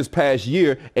throughout this past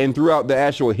year and throughout the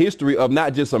actual history of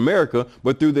not just America,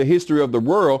 but through the history of the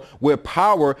world, where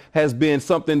power has been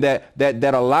something that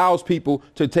allows people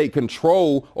to take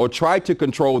control or try to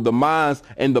control the minds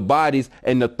and the bodies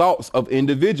and the thoughts of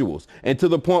individuals. And to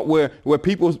the point where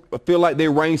people feel like they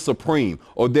reign supreme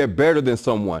or they're better than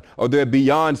someone or they're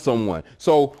beyond someone.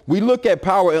 So we look at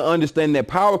power and understand that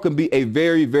power can be a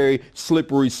very, very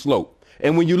slippery slope.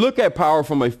 And when you look at power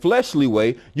from a fleshly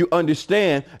way, you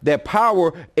understand that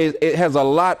power it has a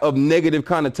lot of negative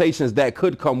connotations that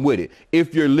could come with it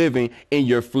if you're living in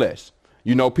your flesh.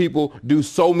 You know, people do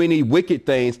so many wicked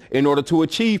things in order to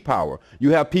achieve power. You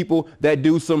have people that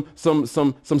do some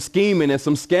scheming and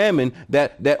some scamming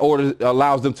that order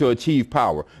allows them to achieve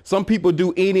power. Some people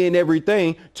do any and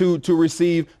everything to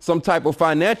receive some type of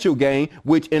financial gain,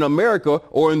 which in America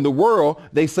or in the world,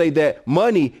 they say that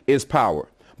money is power.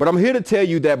 But I'm here to tell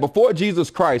you that before Jesus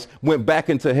Christ went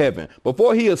back into heaven,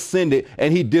 before he ascended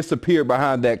and he disappeared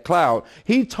behind that cloud,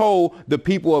 he told the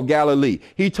people of Galilee,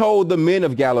 he told the men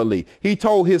of Galilee, he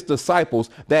told his disciples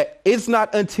that it's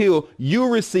not until you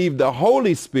receive the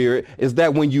Holy Spirit is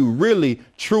that when you really,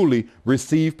 truly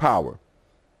receive power.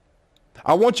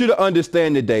 I want you to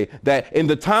understand today that in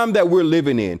the time that we're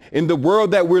living in the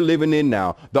world that we're living in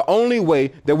now, the only way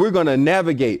that we're going to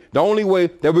navigate, the only way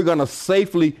that we're going to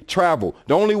safely travel,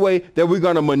 the only way that we're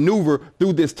going to maneuver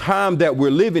through this time that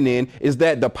we're living in is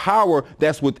that the power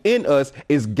that's within us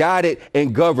is guided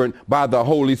and governed by the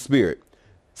Holy Spirit.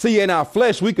 See, in our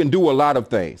flesh, we can do a lot of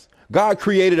things. God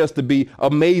created us to be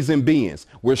amazing beings.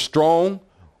 We're strong,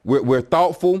 we're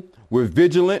thoughtful, we're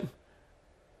vigilant.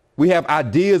 We have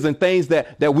ideas and things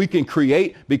that we can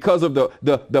create because of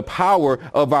the power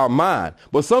of our mind.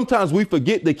 But sometimes we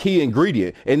forget the key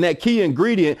ingredient, and that key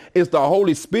ingredient is the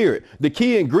Holy Spirit. The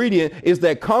key ingredient is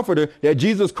that comforter that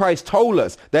Jesus Christ told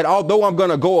us that although I'm going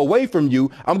to go away from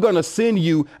you, I'm going to send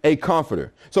you a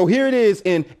comforter. So here it is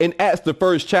in Acts, the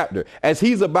 1st chapter, as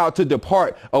he's about to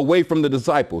depart away from the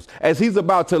disciples, as he's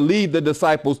about to leave the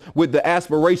disciples with the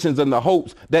aspirations and the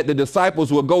hopes that the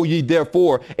disciples will go ye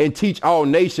therefore and teach all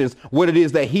nations what it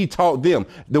is that he taught them,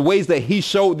 the ways that he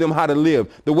showed them how to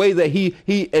live, the way that he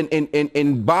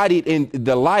embodied in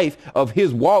the life of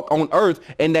his walk on earth,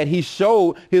 and that he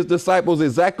showed his disciples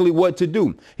exactly what to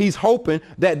do. He's hoping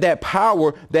that that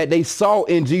power that they saw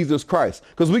in Jesus Christ,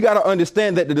 because we got to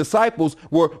understand that the disciples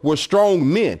were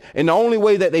strong men, and the only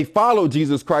way that they followed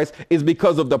Jesus Christ is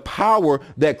because of the power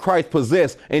that Christ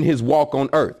possessed in his walk on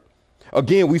earth.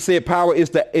 Again, we said power is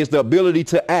the ability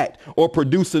to act or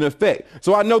produce an effect.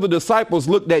 So I know the disciples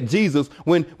looked at Jesus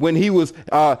when he was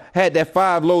had that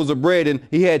 5 loaves of bread and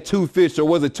he had 2 fish, or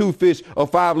was it 2 fish or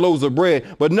 5 loaves of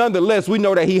bread? But nonetheless, we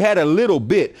know that he had a little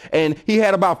bit, and he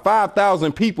had about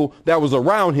 5,000 people that was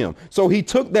around him. So he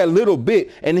took that little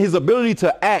bit, and his ability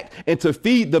to act and to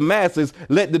feed the masses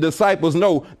let the disciples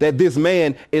know that this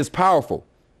man is powerful.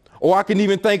 Or I can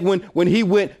even think when he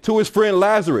went to his friend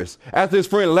Lazarus, after his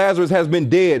friend Lazarus has been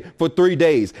dead for 3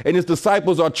 days, and his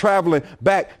disciples are traveling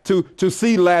back to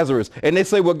see Lazarus. And they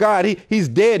say, well, God, he's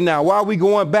dead now. Why are we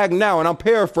going back now? And I'm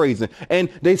paraphrasing. And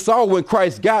they saw when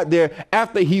Christ got there,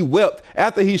 after he wept,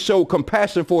 after he showed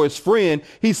compassion for his friend,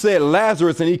 he said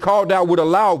Lazarus, and he called out with a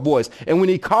loud voice. And when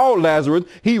he called Lazarus,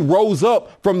 he rose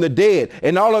up from the dead.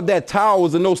 And all of that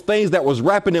towels and those things that was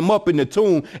wrapping him up in the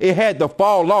tomb, it had to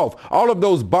fall off. All of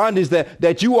those bondage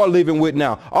that you are living with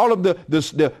now, all of the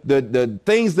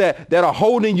things that are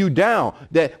holding you down,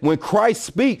 that when Christ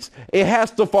speaks, it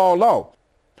has to fall off.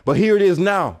 But here it is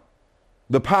now.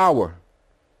 The power,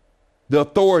 the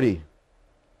authority,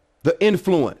 the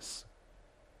influence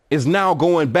is now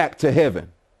going back to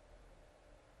heaven.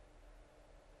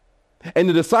 And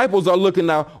the disciples are looking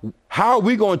now, how are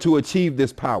we going to achieve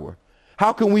this power?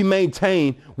 How can we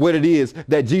maintain what it is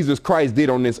that Jesus Christ did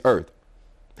on this earth?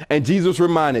 And Jesus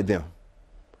reminded them,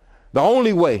 the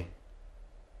only way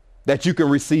that you can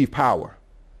receive power,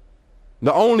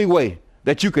 the only way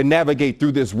that you can navigate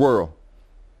through this world,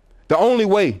 the only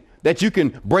way that you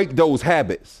can break those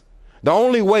habits, the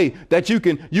only way that you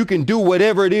can do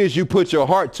whatever it is you put your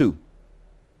heart to,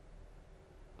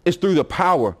 is through the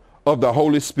power of the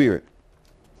Holy Spirit.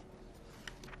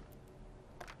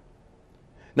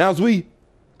 Now, as we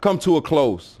come to a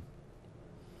close,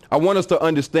 I want us to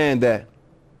understand that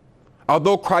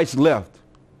although Christ left,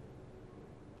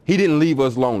 he didn't leave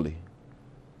us lonely.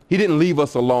 He didn't leave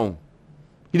us alone.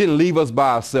 He didn't leave us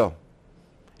by ourselves.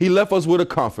 He left us with a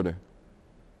comforter.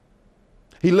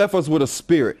 He left us with a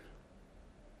spirit.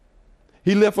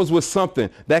 He left us with something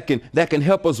that can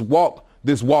help us walk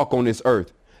this walk on this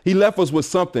earth. He left us with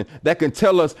something that can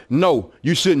tell us, no,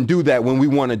 you shouldn't do that when we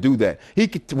want to do that.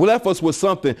 He left us with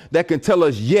something that can tell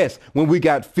us yes when we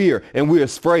got fear and we're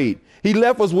afraid. He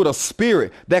left us with a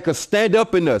spirit that could stand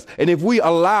up in us. And if we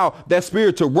allow that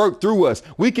spirit to work through us,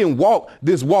 we can walk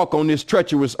this walk on this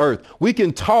treacherous earth. We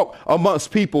can talk amongst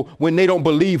people when they don't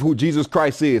believe who Jesus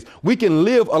Christ is. We can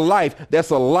live a life that's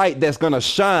a light that's going to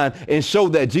shine and show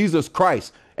that Jesus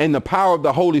Christ and the power of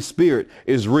the Holy Spirit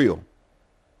is real.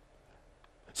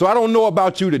 So I don't know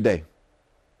about you today,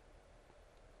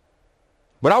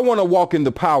 but I want to walk in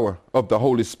the power of the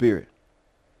Holy Spirit.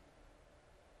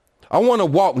 I want to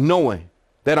walk knowing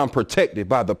that I'm protected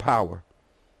by the power.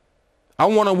 I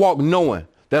want to walk knowing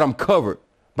that I'm covered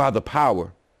by the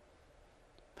power.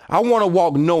 I want to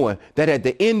walk knowing that at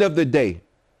the end of the day,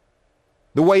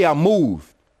 the way I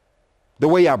move, the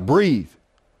way I breathe,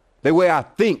 the way I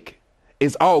think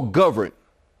is all governed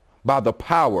by the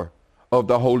power of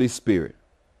the Holy Spirit.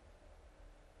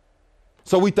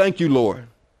 So we thank you, Lord.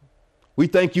 We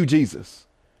thank you, Jesus,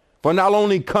 for not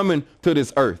only coming to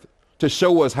this earth to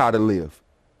show us how to live,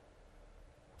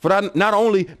 for not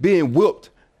only being whipped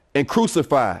and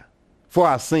crucified for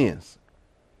our sins,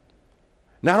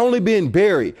 not only being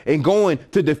buried and going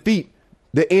to defeat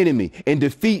the enemy and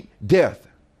defeat death,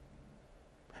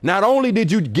 Not only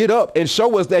did you get up and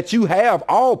show us that you have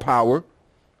all power,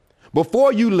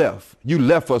 before you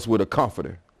left us with a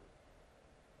comforter.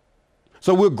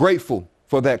 So we're grateful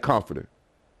for that comforter.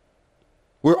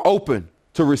 We're open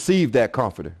to receive that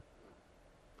comforter.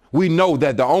 We know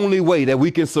that the only way that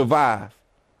we can survive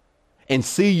and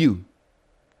see you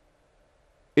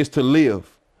is to live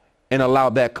and allow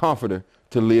that comforter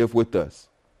to live with us.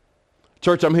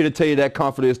 Church, I'm here to tell you that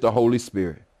comforter is the Holy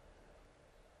Spirit.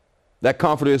 That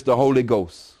comforter is the Holy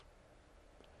Ghost.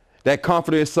 That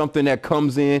comforter is something that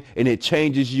comes in and it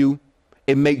changes you.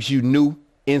 It makes you new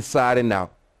inside and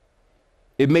out.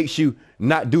 It makes you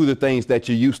not do the things that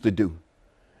you used to do.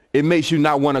 It makes you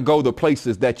not want to go the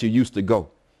places that you used to go.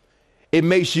 It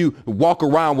makes you walk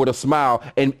around with a smile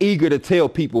and eager to tell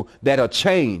people that a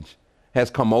change has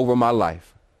come over my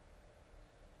life.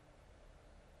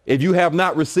 If you have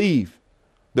not received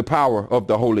the power of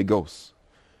the Holy Ghost,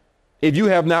 if you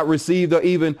have not received or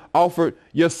even offered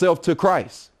yourself to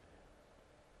Christ,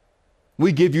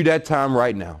 we give you that time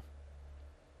right now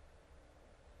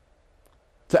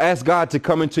to ask God to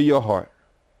come into your heart,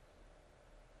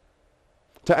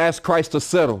 to ask Christ to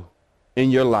settle in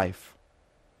your life,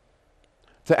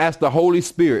 to ask the Holy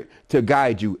Spirit to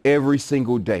guide you every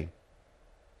single day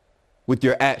with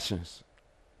your actions,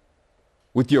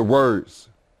 with your words,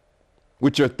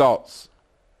 with your thoughts.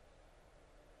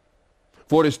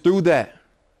 For it is through that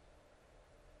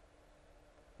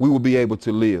we will be able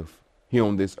to live here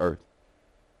on this earth.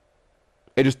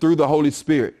 It is through the Holy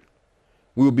Spirit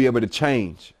we will be able to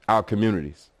change our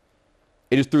communities.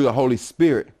 It is through the Holy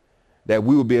Spirit that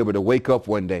we will be able to wake up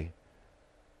one day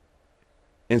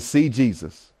and see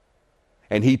Jesus.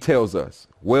 And he tells us,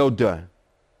 well done,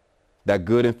 that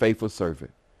good and faithful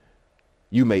servant.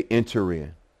 You may enter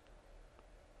in.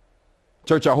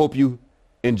 Church, I hope you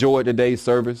enjoyed today's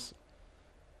service.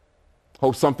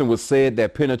 Hope something was said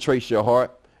that penetrates your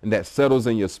heart and that settles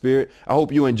in your spirit. I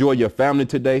hope you enjoy your family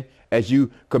today as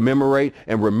you commemorate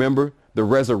and remember the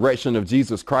resurrection of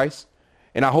Jesus Christ.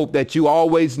 And I hope that you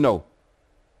always know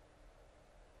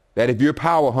that if you're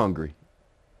power hungry,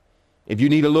 if you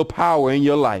need a little power in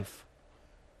your life,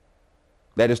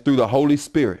 that is through the Holy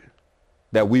Spirit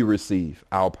that we receive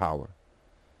our power.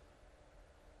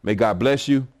 May God bless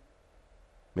you.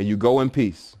 May you go in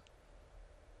peace.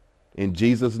 In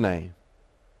Jesus' name,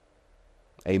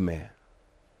 amen.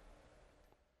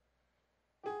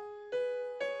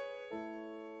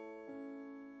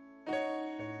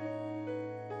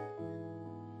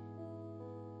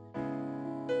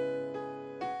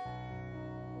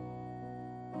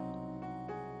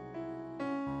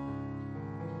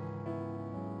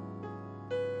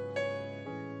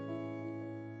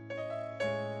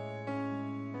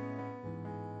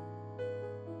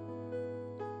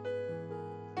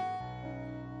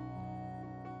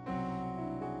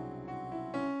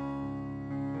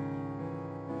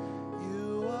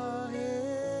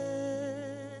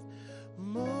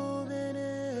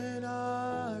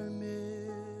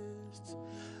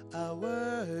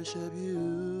 worship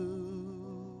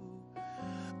you.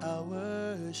 I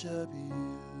worship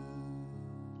you.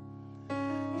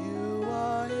 You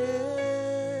are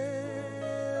here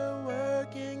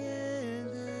working in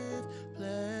this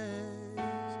place.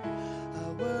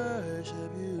 I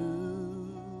worship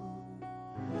you.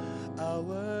 I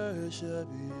worship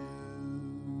you.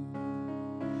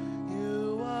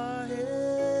 You are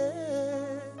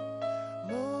here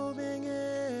moving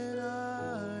in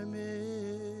our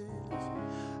midst.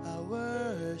 I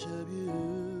worship you.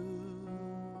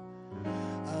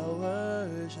 I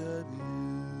worship you.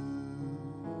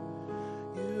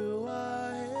 You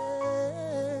are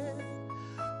here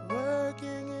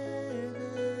working in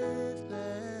this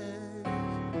place.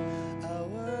 I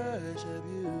worship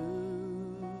you.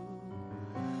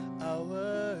 I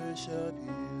worship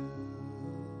you.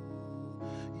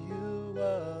 You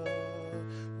are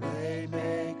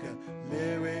waymaker,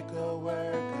 miracle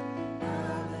worker,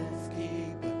 promise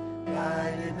keeper,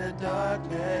 light in the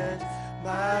darkness.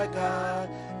 My God,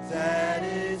 that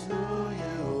is who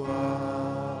you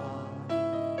are.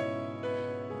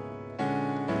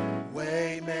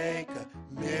 Waymaker,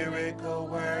 miracle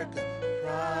worker,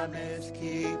 promise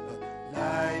keeper,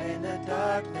 light in the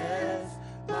darkness.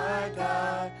 My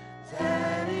God,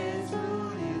 that is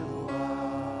who you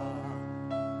are.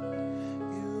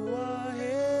 You are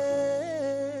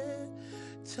here,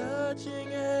 touching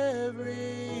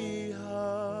every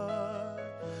heart.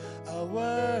 I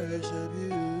worship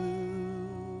you.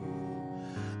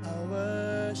 I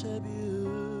worship you.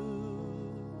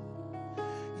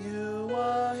 You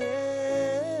are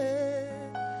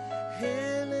here,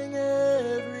 healing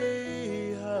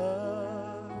every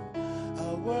heart.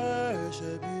 I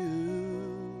worship you.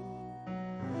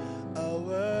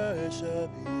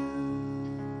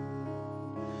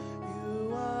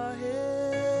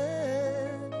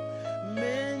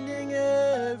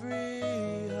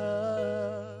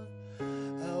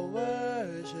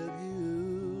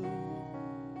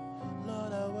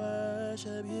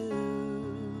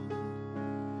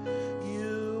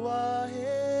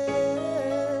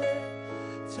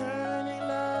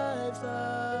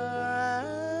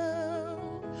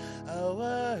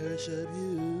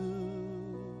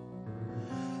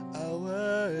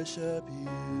 worship you.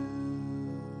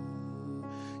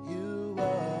 You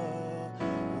are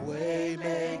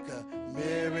waymaker,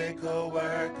 miracle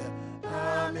worker,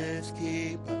 promise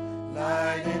keeper,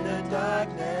 light in the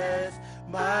darkness.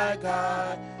 My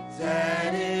God,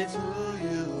 that is who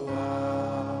you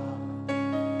are.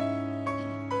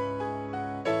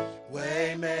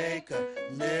 Waymaker,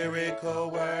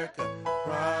 miracle worker,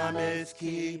 promise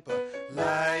keeper,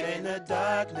 light in the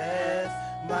darkness.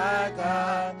 My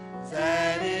God,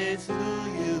 that is who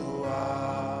you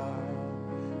are.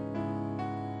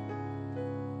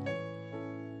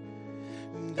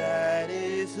 That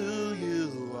is who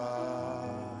you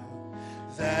are.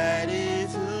 That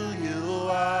is who you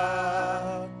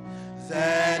are.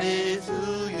 That is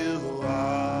who you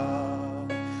are.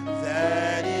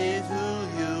 That is who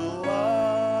you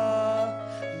are.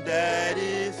 That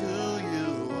is who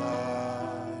you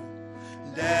are.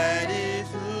 That is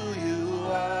who you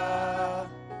are.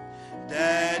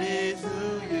 That is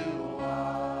who you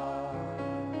are.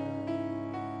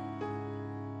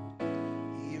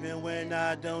 Even when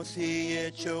I don't see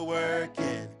it, you're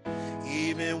working.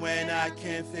 Even when I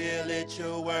can't feel it,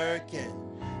 you're working.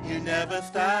 You never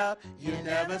stop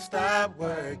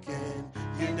working.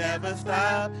 You never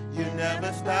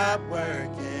stop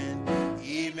working.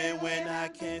 Even when I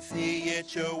can't see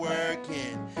it, you're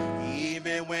working.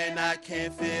 Even when I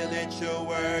can't feel it, you're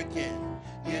working.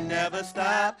 You never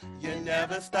stop working. You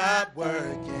never stop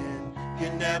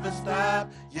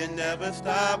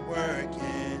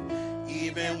working.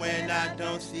 Even when I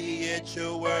don't see it,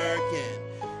 you're working.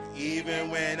 Even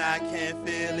when I can't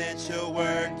feel it, you're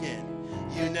working.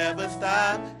 You never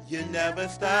stop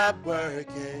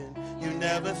working. You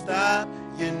never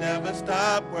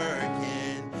stop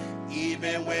working.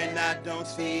 Even when I don't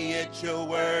see it, you're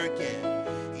working.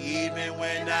 Even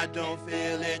when I don't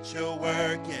feel it, you're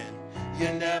working.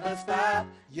 You never stop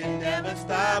working. You never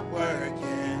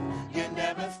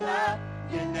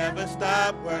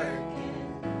stop working.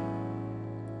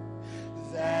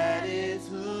 That is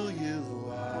who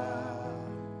you are.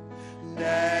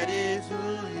 That is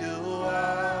who you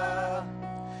are.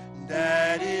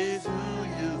 That is who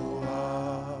you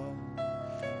are.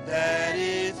 That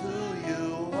is who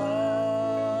you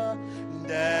are.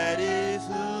 That is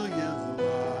who you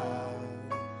are.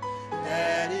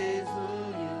 That is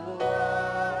who you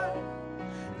are.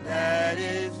 That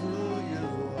is who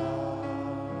you are.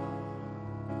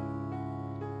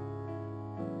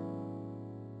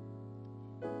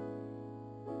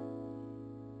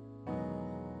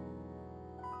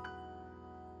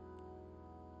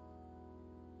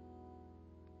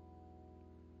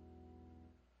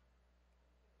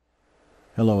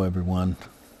 Hello, everyone.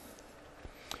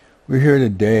 We're here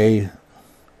today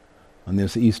on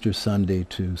this Easter Sunday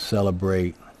to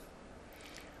celebrate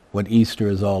what Easter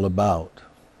is all about.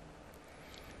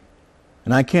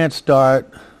 And I can't start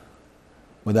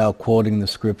without quoting the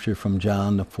scripture from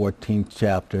John, the 14th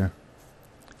chapter.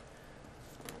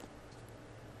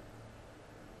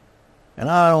 And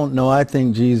I don't know, I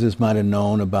think Jesus might have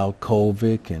known about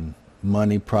COVID and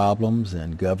money problems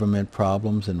and government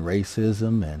problems and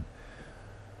racism and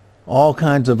all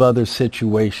kinds of other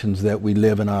situations that we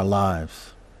live in our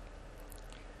lives.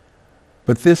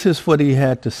 But this is what he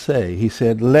had to say. He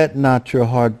said, "Let not your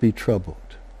heart be troubled.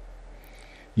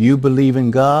 You believe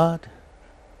in God,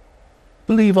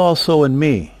 believe also in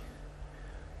me.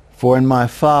 For in my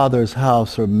Father's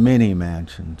house are many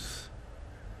mansions.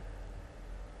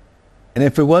 And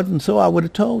if it wasn't so, I would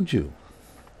have told you.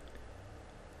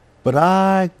 But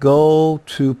I go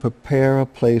to prepare a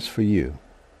place for you,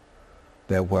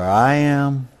 that where I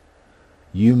am,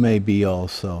 you may be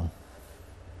also."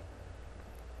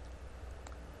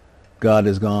 God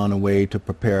has gone away to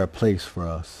prepare a place for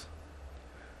us.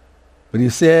 But he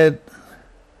said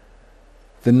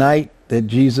the night that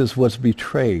Jesus was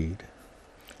betrayed,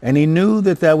 and he knew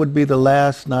that that would be the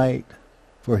last night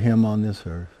for him on this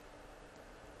earth,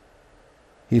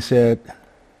 he said,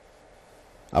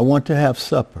 "I want to have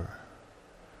supper,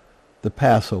 the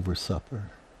Passover supper."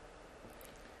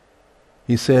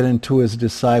 He said unto his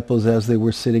disciples as they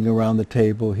were sitting around the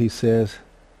table, he says,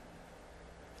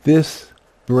 "This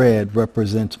bread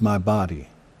represents my body,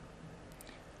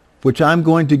 which I'm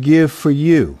going to give for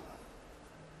you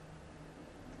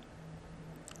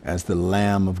as the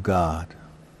Lamb of God.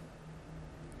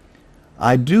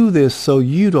 I do this so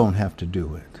you don't have to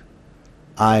do it.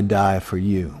 I die for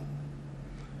you."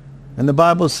 And the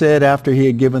Bible said after he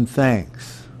had given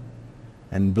thanks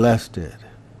and blessed it,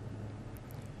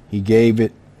 he gave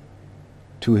it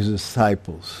to his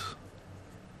disciples,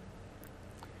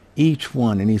 each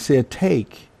one, and he said,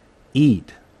 "Take,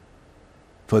 eat,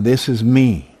 for this is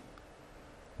me,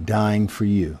 dying for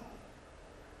you.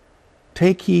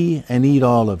 Take ye and eat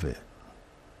all of it,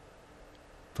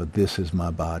 for this is my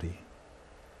body.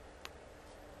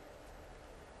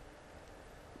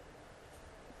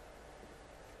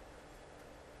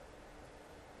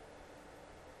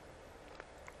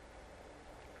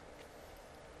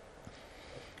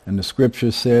 And the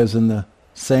scripture says in the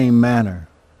same manner,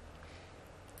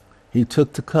 he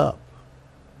took the cup.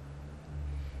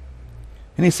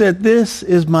 And he said, this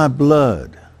is my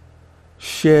blood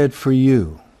shed for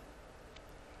you.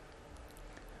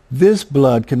 This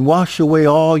blood can wash away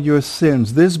all your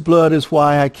sins. This blood is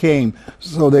why I came,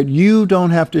 so that you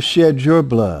don't have to shed your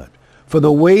blood. For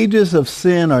the wages of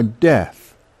sin are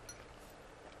death.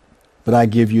 But I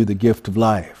give you the gift of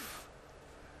life,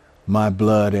 my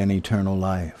blood and eternal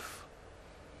life.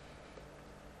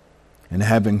 And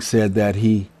having said that,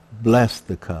 he blessed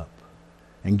the cup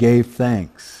and gave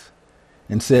thanks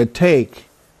and said, take,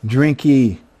 drink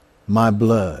ye my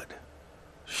blood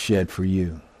shed for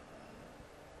you.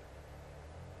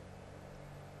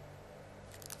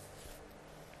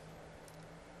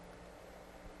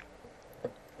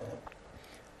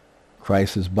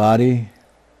 Christ's body,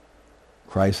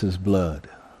 Christ's blood.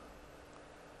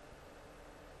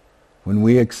 When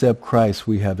we accept Christ,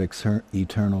 we have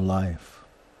eternal life.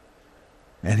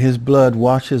 And his blood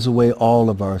washes away all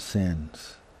of our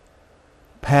sins,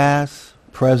 past,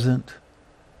 present,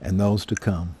 and those to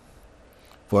come.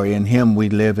 For in him we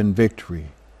live in victory.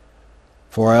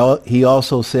 For he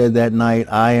also said that night,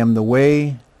 I am the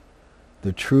way,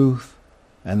 the truth,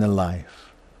 and the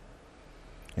life.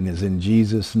 And it's in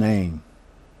Jesus' name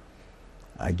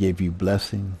I give you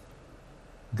blessing,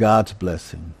 God's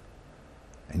blessing,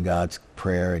 and God's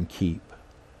prayer and keep.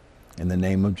 In the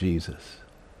name of Jesus,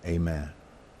 amen.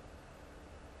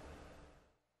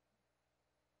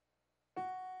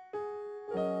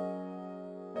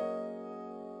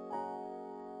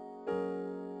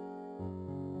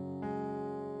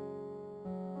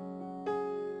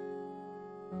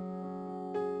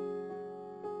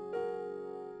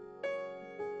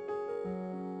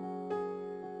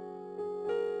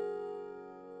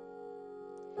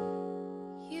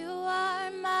 You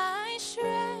are my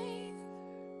strength,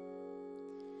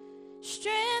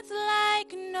 strength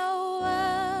like no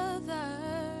other,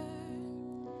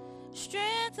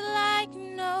 strength like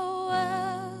no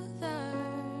other,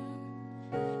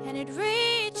 and it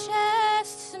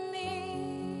reaches to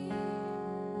me.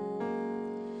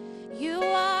 You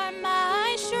are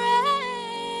my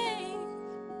strength,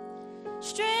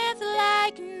 strength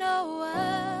like no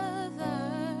other,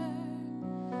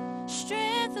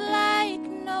 strength like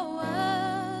no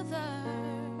other,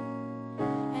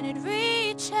 and it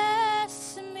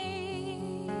reaches to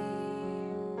me.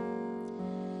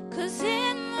 'Cause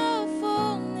in the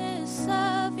fullness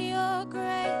of your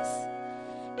grace,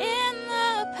 in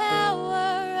the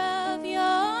power of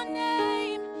your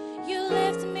name, you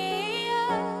lift me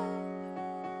up.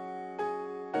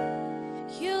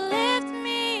 You lift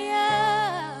me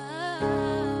up.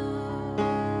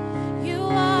 You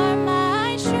are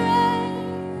my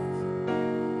strength,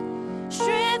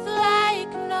 strength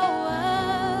like no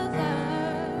other,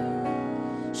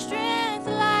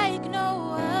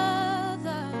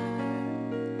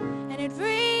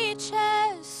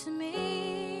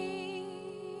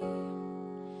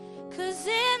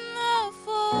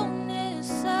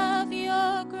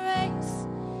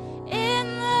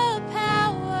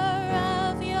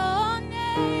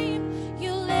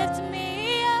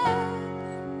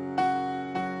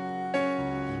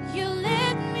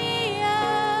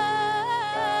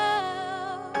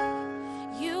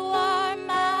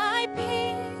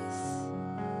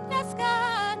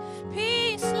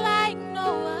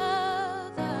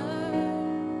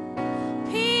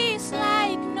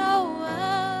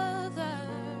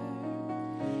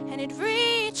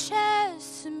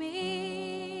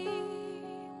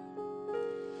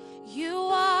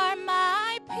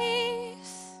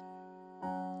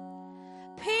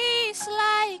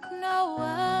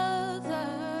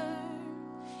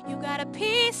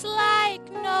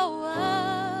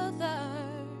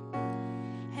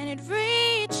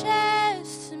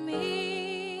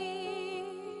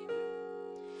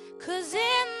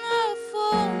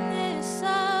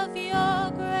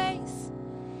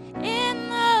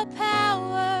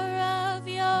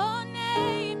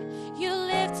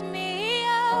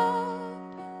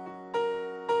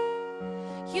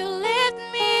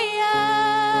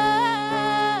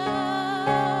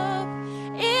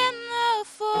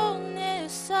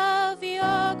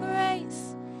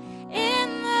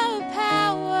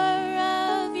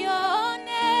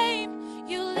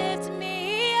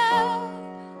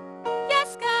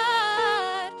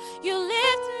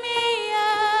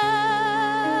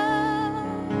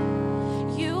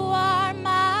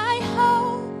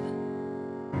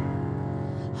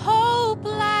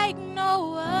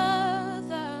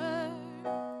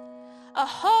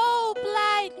 hope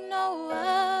like no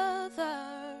other,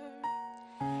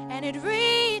 and it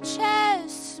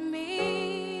reaches me.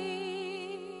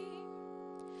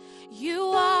 You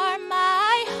are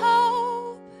my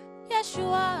hope, yes you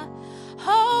are,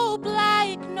 hope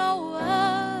like no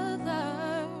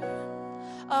other,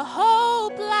 a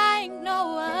hope like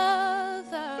no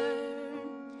other,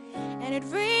 and it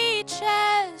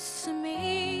reaches me.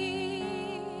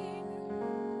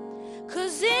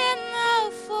 'Cause in the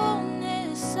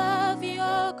fullness of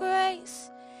your grace,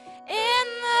 in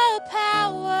the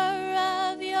power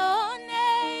of your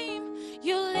name,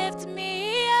 you lift me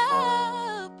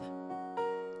up.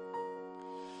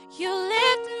 You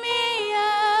lift me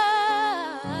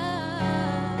up.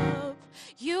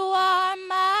 You are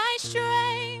my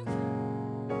strength,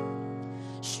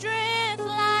 strength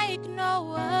like no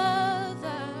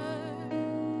other,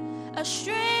 a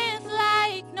strength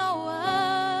like no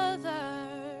other,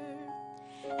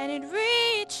 and it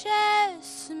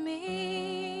reaches me.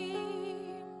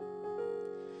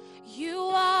 You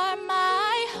are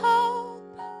my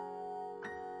hope,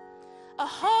 a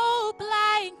hope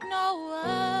like no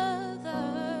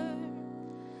other,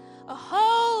 a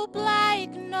hope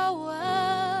like no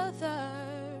other,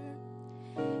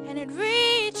 and it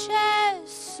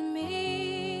reaches me.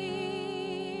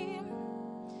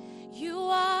 You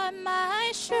are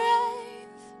my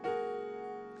strength,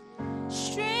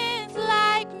 strength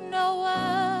like no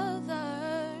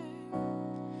other,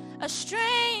 a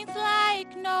strength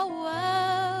like no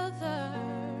other,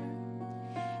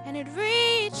 and it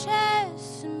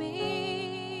reaches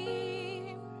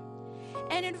me,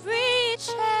 and it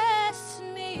reaches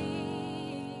me,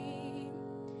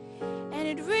 and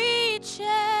it reaches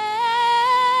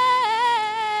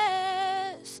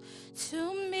to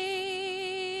me.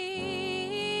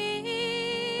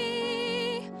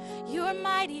 You're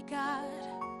mighty God,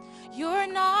 you're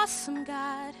an awesome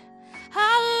God.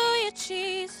 Hallelujah,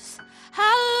 Jesus.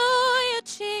 Hallelujah,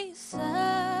 Jesus.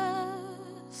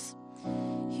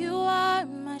 You are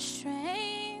my strength.